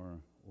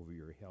anymore over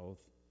your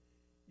health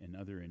and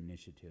other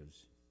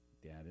initiatives,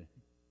 data,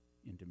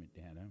 intimate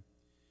data,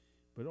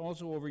 but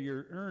also over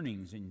your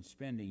earnings and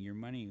spending. Your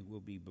money will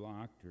be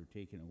blocked or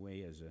taken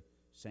away as a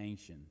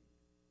sanction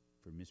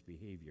for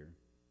misbehavior.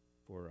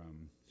 For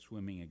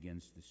swimming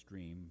against the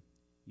stream,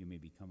 you may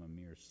become a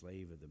mere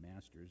slave of the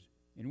masters.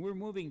 And we're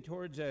moving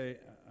towards a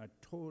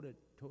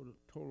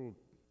total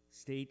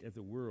state of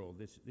the world.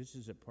 This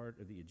is a part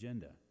of the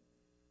agenda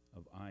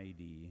of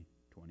ID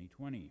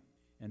 2020.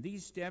 And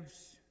these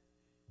steps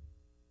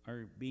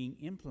are being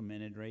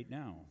implemented right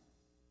now,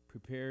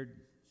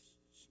 prepared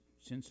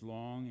since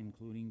long,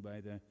 including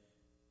by the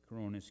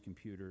Coronis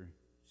computer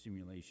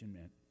simulation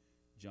at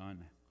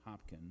Johns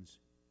Hopkins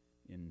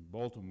in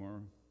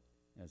Baltimore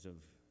as of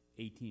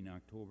 18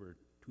 October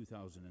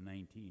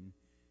 2019,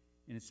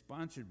 and it's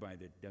sponsored by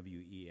the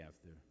WEF,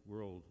 the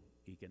World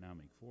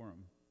Economic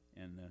Forum,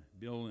 and the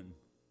Bill and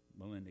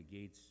Melinda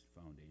Gates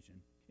Foundation.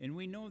 And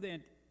we know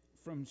that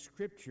from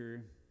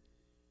Scripture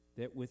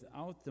that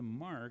without the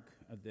mark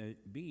of the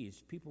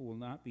beast, people will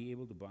not be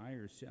able to buy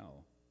or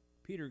sell.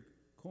 Peter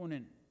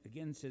Conant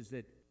again says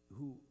that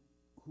who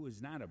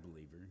is not a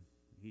believer,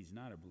 he's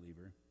not a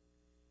believer,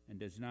 and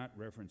does not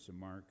reference a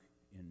mark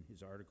in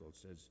his article,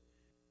 says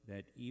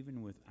that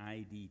even with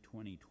ID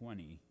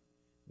 2020,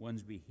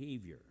 one's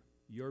behavior,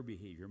 your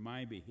behavior,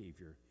 my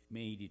behavior,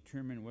 may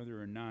determine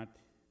whether or not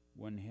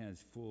one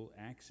has full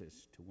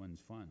access to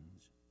one's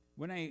funds.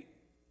 When I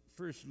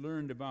first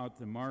learned about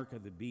the mark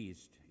of the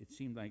beast, it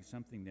seemed like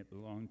something that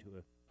belonged to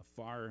a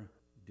far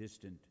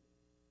distant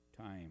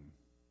time.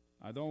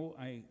 Although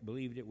I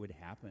believed it would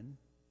happen,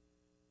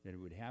 that it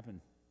would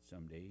happen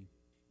someday,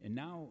 and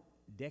now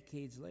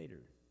decades later,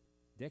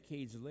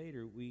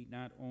 we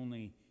not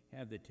only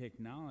have the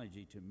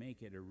technology to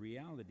make it a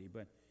reality,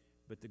 but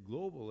the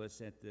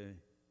globalists at the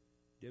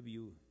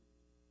WEF,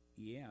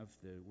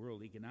 the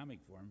World Economic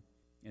Forum,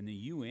 and the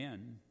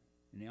UN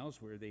and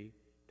elsewhere, they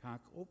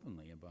talk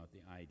openly about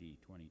the ID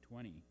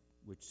 2020,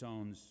 which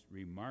sounds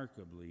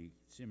remarkably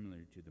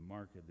similar to the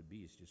mark of the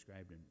beast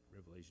described in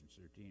Revelation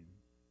 13.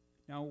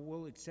 Now,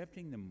 will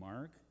accepting the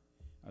mark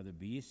of the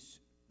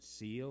beast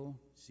seal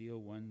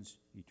one's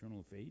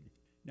eternal fate?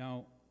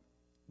 Now,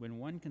 when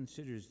one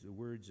considers the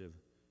words of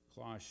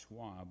Klaus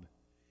Schwab,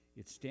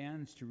 it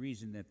stands to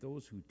reason that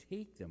those who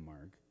take the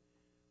mark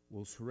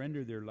will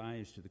surrender their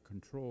lives to the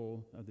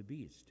control of the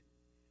beast.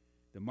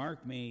 The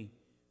mark may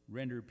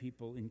render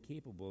people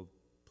incapable of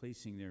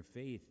placing their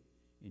faith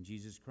in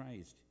Jesus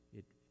Christ.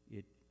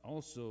 It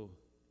also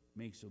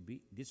makes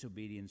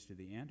disobedience to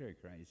the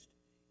Antichrist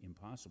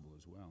impossible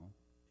as well.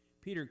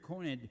 Peter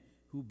Conant,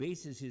 who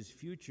bases his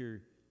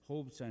future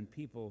hopes on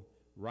people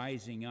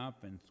rising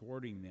up and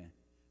thwarting the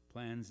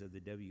plans of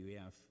the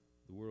WEF,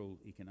 the World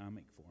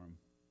Economic Forum,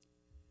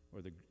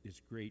 or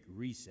this great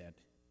reset,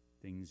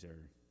 things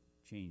are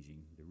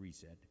changing, the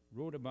reset,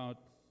 wrote about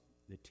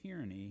the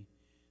tyranny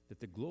that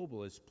the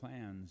globalist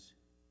plans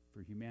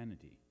for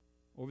humanity.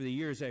 Over the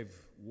years, I've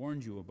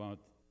warned you about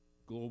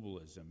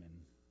globalism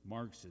and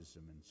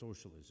Marxism and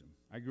socialism.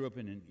 I grew up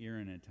in an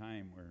era and a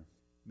time where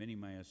many of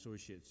my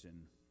associates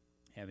in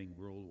having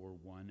World War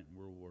I and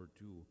World War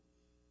II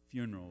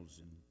funerals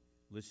and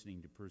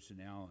listening to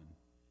personnel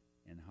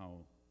and how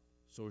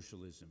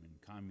socialism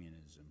and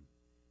communism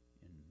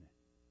and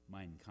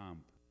Mein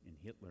Kampf and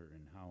Hitler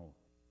and how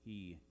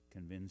he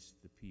convinced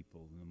the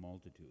people and the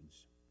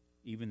multitudes,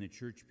 even the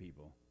church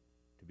people,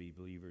 to be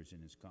believers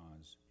in his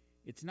cause.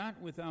 It's not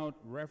without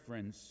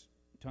reference,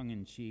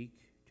 tongue-in-cheek,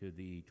 to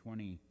the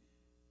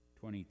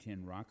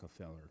 2010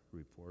 Rockefeller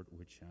report,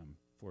 which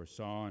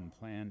foresaw and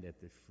planned at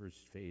the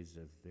first phase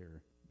of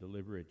their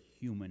deliberate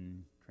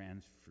human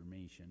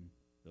transformation,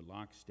 the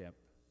lockstep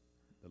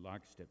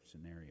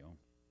scenario,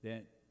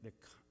 that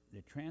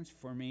the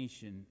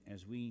transformation,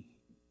 as we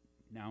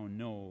now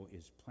know,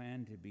 is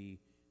planned to be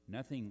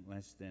nothing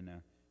less than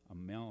a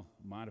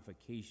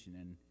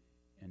modification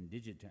and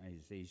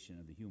digitization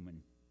of the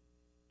human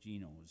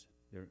genomes.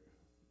 They're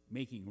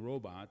making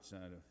robots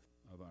out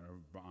of our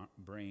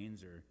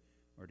brains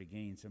or to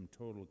gain some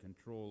total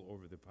control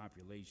over the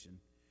population.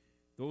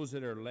 Those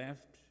that are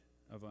left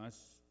of us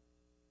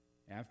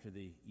after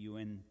the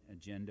UN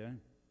Agenda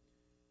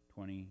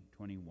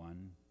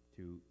 2021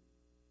 to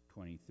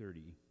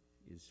 2030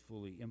 is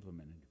fully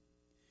implemented.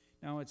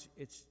 Now,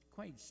 it's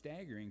quite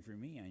staggering for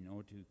me, I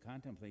know, to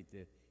contemplate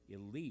the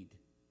elite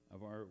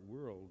of our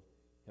world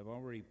have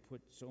already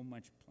put so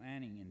much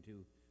planning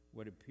into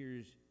what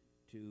appears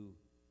to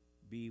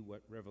be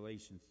what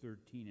Revelation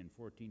 13 and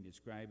 14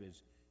 describe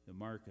as the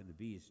mark of the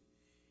beast.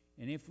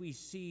 And if we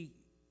see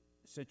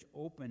such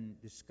open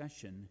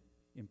discussion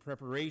in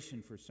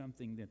preparation for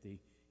something that the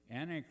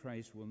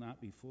Antichrist will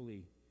not be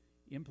fully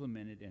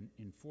implemented and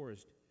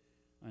enforced,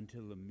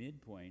 until the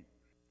midpoint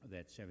of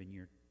that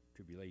 7-year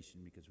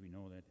tribulation, because we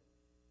know that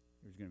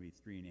there's going to be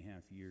 3.5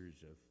 years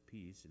of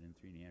peace and then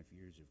 3.5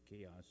 years of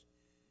chaos,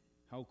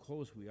 how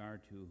close we are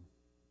to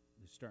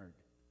the start.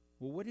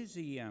 Well, what is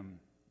the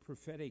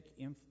prophetic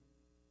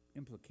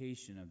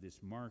implication of this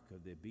mark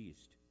of the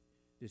beast?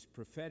 This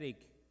prophetic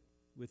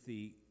with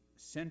the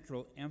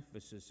central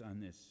emphasis on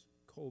this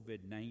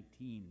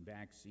COVID-19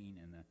 vaccine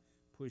and the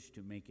push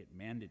to make it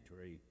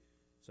mandatory.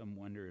 Some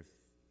wonder if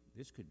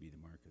this could be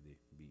the mark of the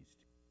beast.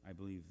 I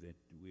believe that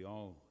we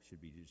all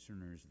should be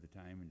discerners of the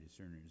time and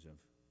discerners of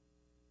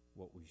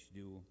what we should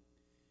do.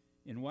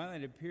 And while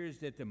it appears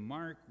that the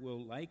mark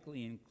will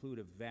likely include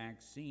a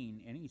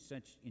vaccine, any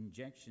such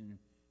injection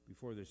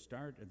before the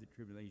start of the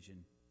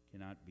tribulation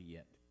cannot be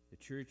yet. The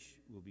church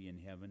will be in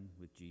heaven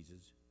with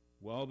Jesus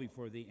well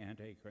before the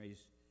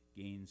Antichrist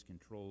gains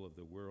control of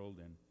the world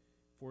and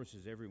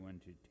forces everyone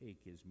to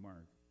take his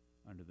mark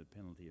under the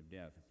penalty of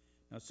death.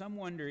 Now, some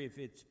wonder if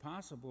it's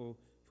possible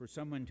for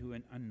someone to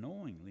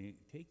unknowingly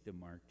take the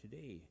mark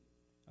today.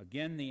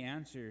 Again, the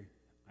answer,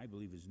 I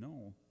believe, is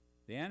no.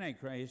 The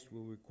Antichrist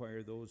will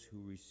require those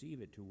who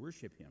receive it to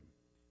worship him.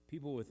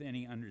 People with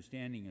any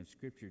understanding of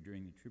Scripture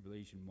during the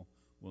tribulation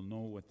will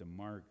know what the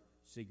mark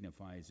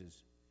signifies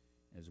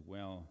as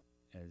well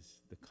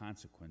as the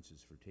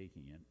consequences for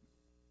taking it.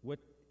 What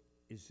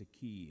is the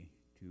key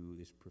to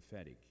this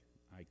prophetic?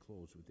 I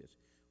close with this.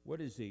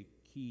 What is the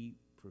key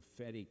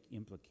prophetic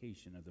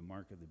implication of the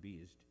mark of the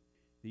beast?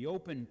 The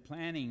open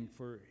planning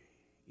for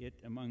it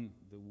among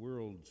the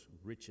world's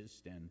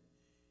richest and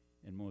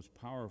most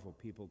powerful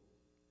people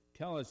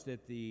tell us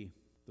that the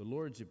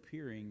Lord's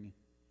appearing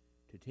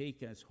to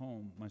take us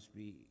home must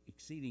be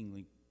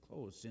exceedingly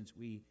close, since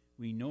we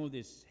know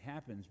this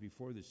happens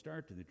before the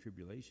start of the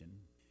tribulation.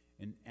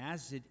 And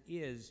as it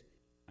is,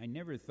 I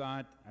never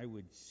thought I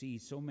would see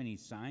so many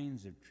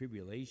signs of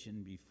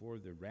tribulation before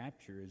the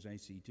rapture as I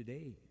see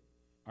today.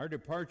 Our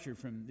departure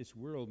from this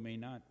world may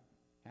not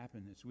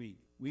happen this week.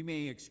 We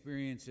may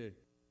experience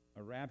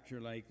a rapture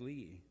like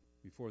Lee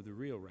before the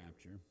real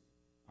rapture.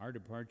 Our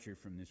departure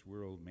from this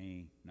world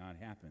may not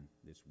happen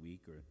this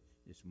week or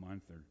this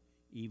month or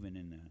even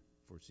in the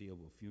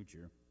foreseeable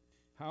future.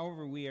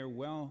 However, we are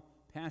well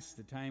past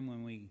the time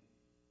when we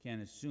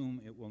can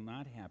assume it will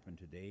not happen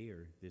today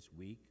or this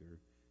week or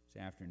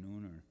this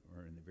afternoon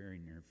or in the very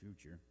near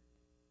future.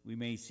 We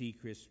may see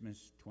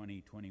Christmas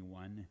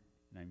 2021,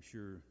 and I'm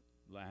sure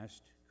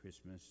last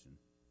Christmas, and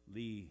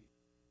Lee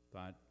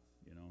thought,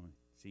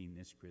 seeing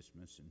this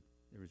Christmas, and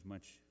there was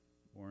much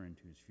more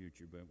into his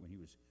future, but when he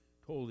was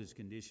told his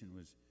condition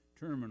was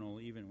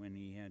terminal, even when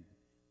he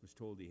was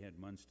told he had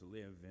months to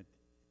live, that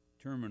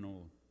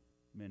terminal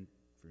meant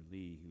for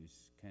Lee he was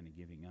kind of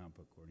giving up,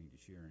 according to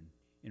Sharon.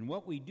 And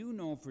what we do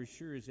know for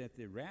sure is that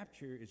the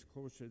rapture is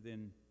closer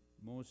than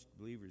most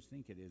believers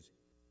think it is.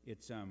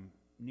 Its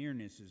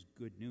nearness is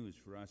good news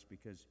for us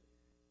because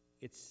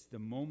it's the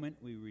moment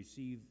we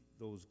receive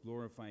those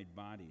glorified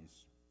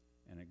bodies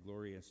and a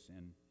glorious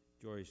and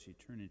joyous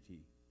eternity,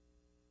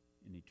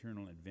 an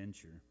eternal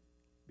adventure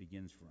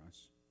begins for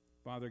us.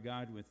 Father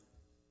God, with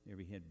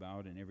every head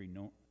bowed and every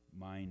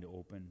mind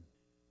open,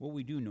 what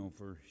we do know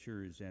for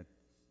sure is that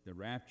the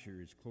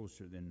rapture is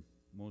closer than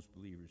most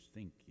believers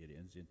think it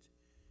is.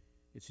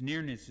 Its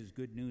nearness is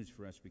good news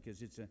for us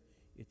because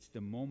it's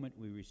the moment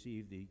we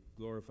receive the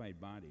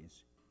glorified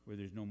bodies where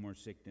there's no more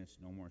sickness,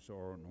 no more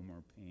sorrow, no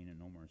more pain, and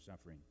no more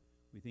suffering.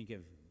 We think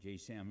of J.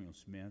 Samuel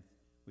Smith.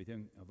 We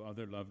think of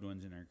other loved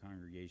ones in our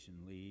congregation,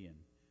 Lee and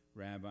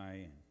Rabbi,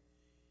 and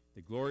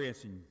the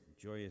glorious and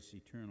joyous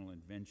eternal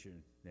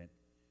adventure that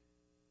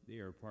they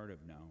are a part of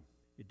now.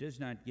 It does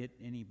not get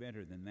any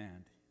better than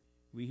that.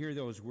 We hear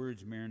those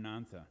words,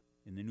 Maranatha.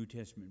 In the New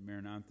Testament,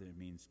 Maranatha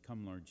means,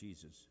 "Come, Lord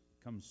Jesus.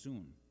 Come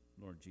soon,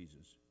 Lord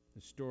Jesus."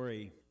 The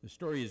story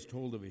is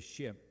told of a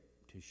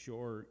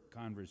ship-to-shore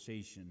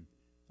conversation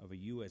of a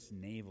U.S.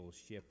 naval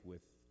ship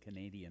with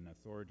Canadian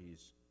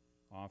authorities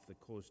off the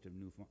coast of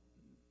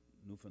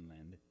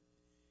Newfoundland.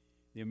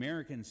 The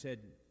American said,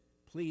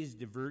 "Please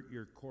divert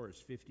your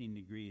course 15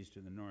 degrees to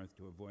the north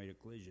to avoid a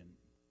collision."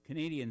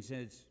 Canadian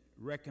says,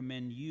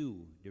 "Recommend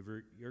you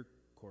divert your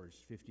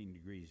course 15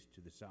 degrees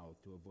to the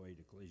south to avoid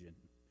a collision."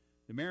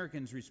 The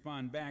Americans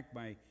respond back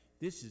by,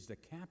 "This is the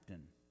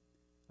captain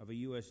of a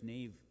U.S.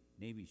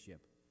 Navy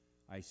ship.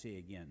 I say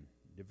again,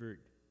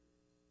 divert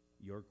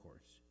your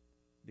course."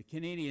 The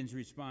Canadians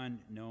respond,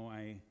 "No,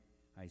 I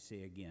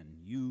say again,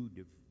 you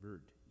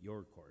divert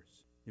your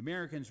course." The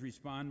Americans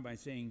respond by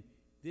saying,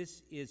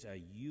 "This is a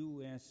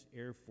U.S.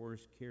 Air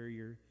Force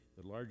carrier,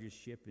 the largest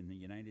ship in the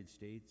United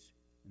States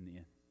in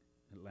the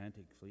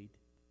Atlantic Fleet.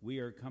 We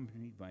are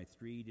accompanied by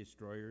 3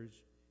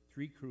 destroyers,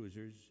 3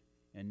 cruisers,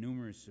 and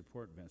numerous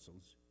support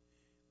vessels.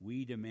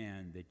 We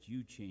demand that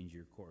you change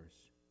your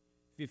course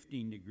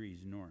 15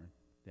 degrees north,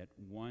 that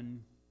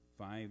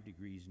 5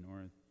 degrees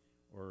north,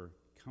 or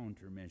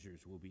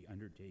countermeasures will be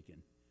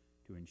undertaken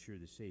to ensure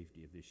the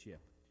safety of the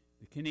ship."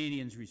 The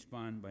Canadians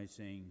respond by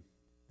saying,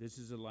 "This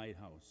is a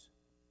lighthouse.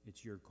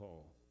 It's your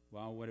call."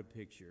 Wow, what a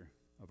picture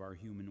of our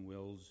human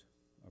wills,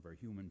 of our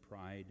human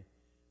pride,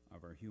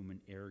 of our human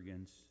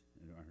arrogance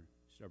and our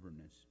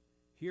stubbornness.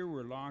 Here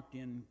we're locked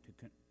into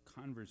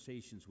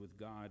conversations with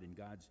God and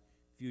God's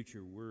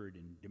future word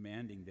and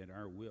demanding that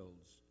our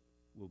wills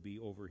will be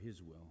over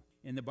his will.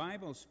 And the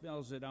Bible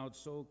spells it out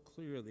so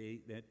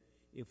clearly that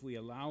if we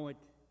allow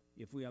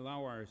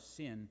our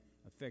sin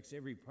affects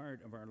every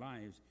part of our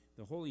lives,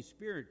 the Holy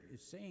Spirit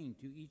is saying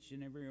to each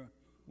and every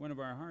one of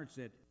our hearts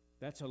that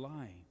that's a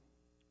lie.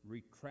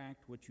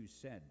 Retract what you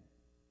said,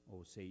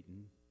 O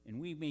Satan.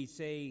 And we may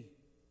say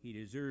he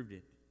deserved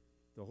it.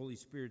 The Holy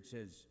Spirit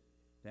says,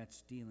 that's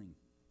stealing.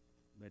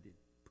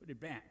 Put it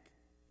back.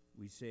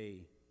 We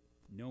say,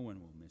 no one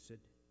will miss it.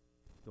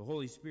 The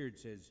Holy Spirit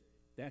says,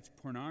 that's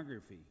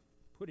pornography.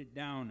 Put it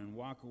down and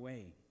walk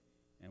away.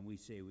 And we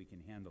say we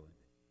can handle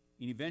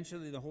it. And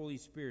eventually the Holy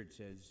Spirit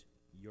says,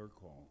 your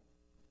call,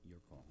 your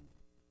call.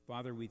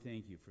 Father, we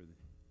thank you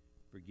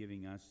for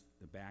giving us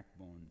the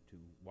backbone to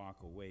walk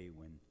away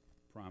when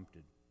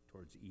prompted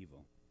towards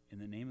evil. In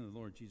the name of the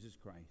Lord Jesus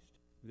Christ,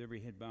 with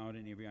every head bowed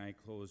and every eye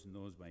closed, and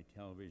those by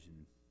television,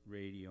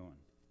 radio, and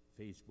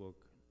Facebook,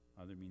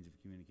 other means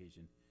of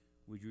communication,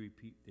 would you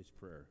repeat this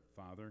prayer?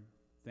 Father,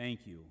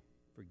 thank you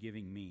for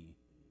giving me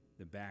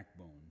the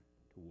backbone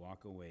to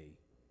walk away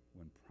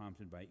when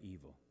prompted by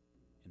evil.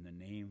 In the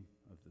name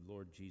of the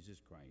Lord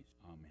Jesus Christ,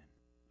 amen.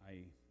 I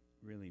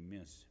really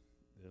miss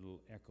the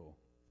little echo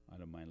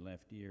out of my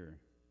left ear,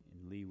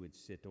 and Lee would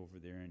sit over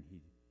there and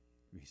he'd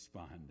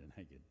respond, and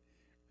I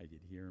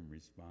could hear him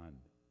respond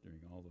during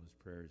all those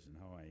prayers, and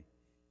how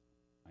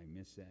I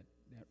miss that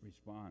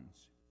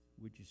response.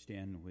 Would you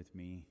stand with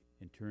me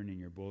and turn in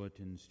your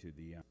bulletins to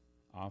the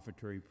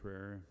offertory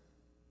prayer?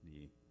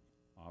 The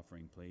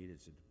offering plate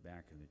is at the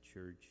back of the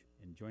church.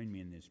 And join me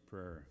in this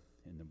prayer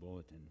in the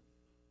bulletin.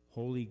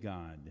 Holy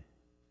God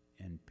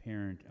and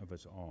parent of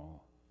us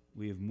all,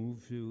 we have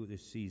moved through the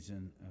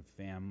season of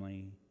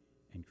family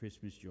and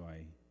Christmas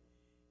joy,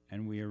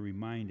 and we are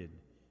reminded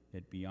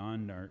that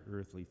beyond our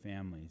earthly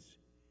families,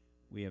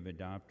 we have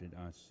adopted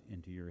us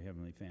into your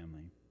heavenly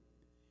family.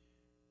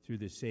 Through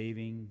the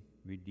saving,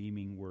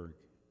 redeeming work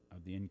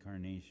of the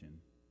Incarnation,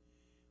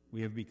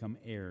 we have become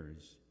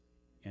heirs,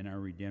 and our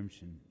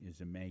redemption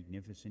is a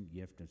magnificent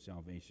gift of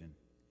salvation.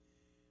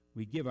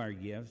 We give our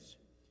gifts,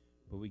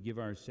 but we give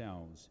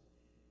ourselves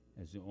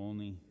as the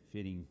only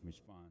fitting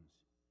response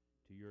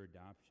to your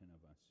adoption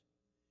of us,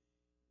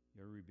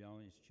 your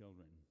rebellious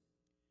children.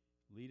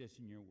 Lead us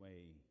in your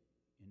way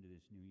into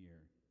this new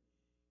year.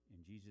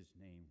 In Jesus'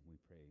 name we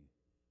pray.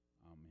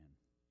 Amen.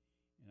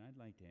 And I'd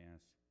like to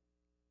ask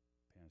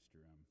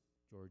Pastor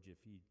George if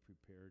he'd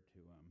prepare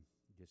to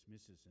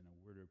dismiss us in a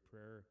word of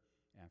prayer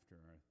after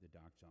the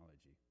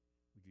doxology.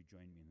 Would you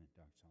join me in the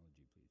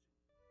doxology, please?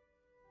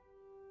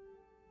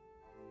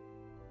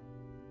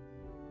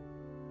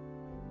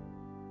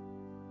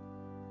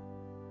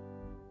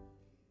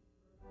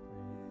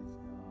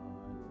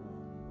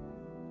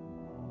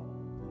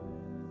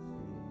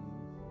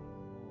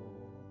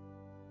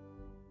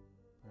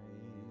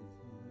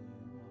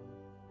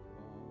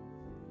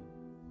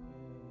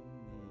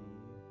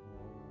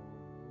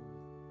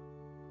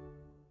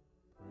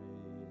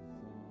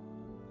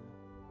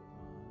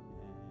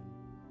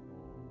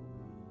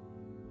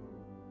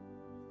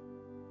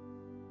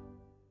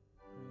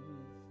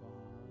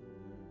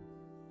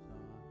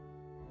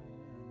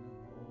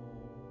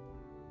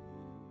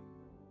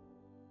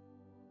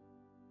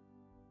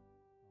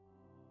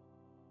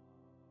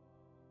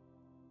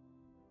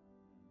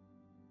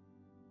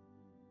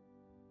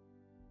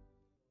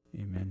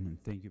 Amen, and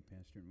thank you,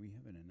 Pastor. And we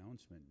have an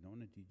announcement.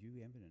 Nona, did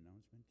you have an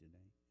announcement? Did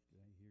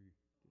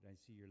I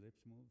see your lips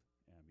move?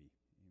 Abby,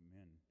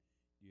 amen.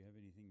 Do you have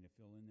anything to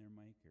fill in there,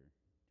 Mike or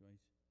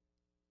Joyce?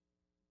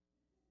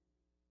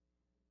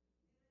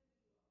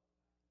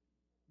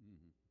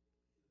 Mm-hmm.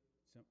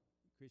 So,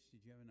 Chris,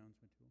 did you have an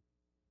announcement too?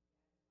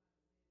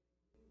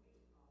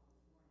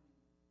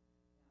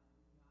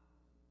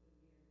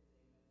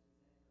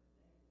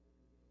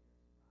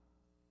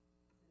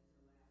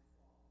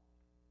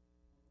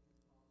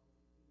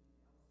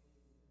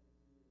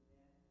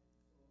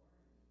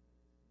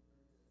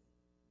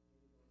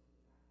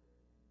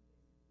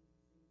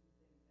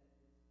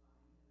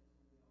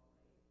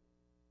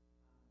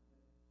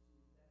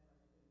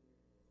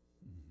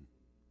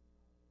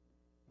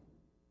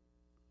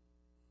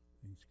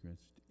 Thanks, Chris.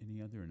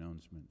 Any other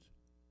announcements?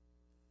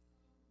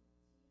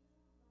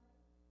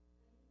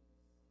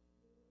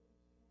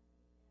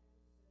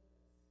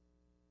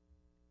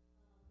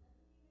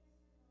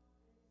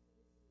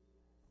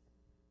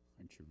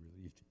 Aren't you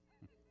relieved?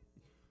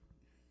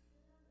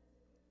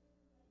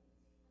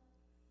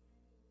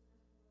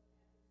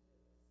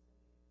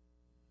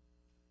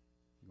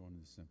 Going to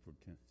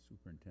the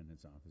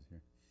superintendent's office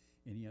here.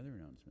 Any other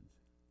announcements?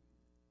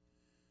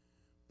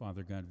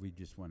 Father God, we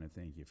just want to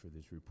thank you for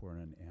this report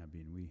on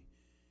Abby, and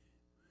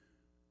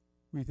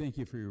we thank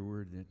you for your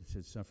word that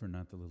says, suffer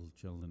not the little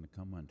children to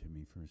come unto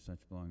me, for such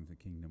belongs the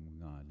kingdom of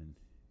God. And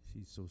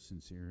she's so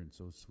sincere and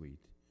so sweet.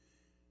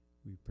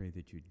 We pray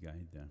that you'd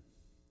guide the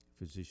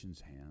physician's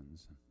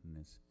hands in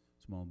this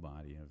small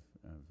body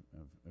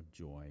of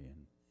joy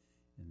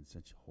and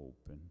such hope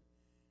and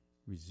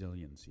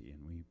resiliency.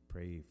 And we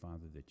pray,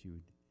 Father, that you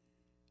would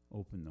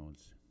open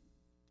those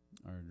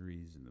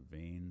arteries and the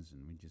veins,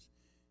 and we just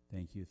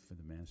thank you for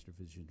the master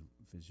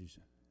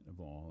physician of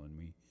all. And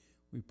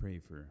we pray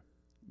for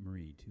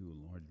Marie too,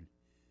 Lord,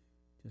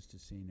 just a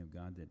saint of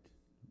God that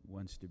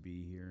wants to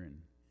be here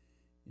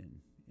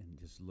and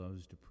just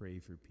loves to pray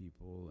for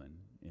people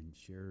and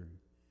share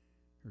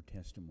her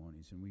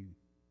testimonies. And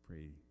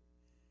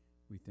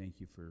we thank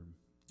you for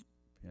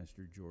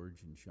Pastor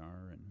George and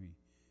Shar, and we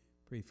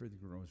pray for the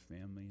Gross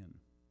family and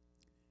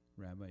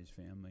Rabbi's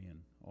family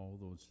and all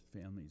those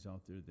families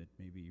out there that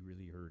may be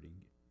really hurting.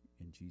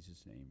 In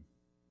Jesus' name,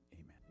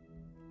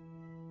 amen.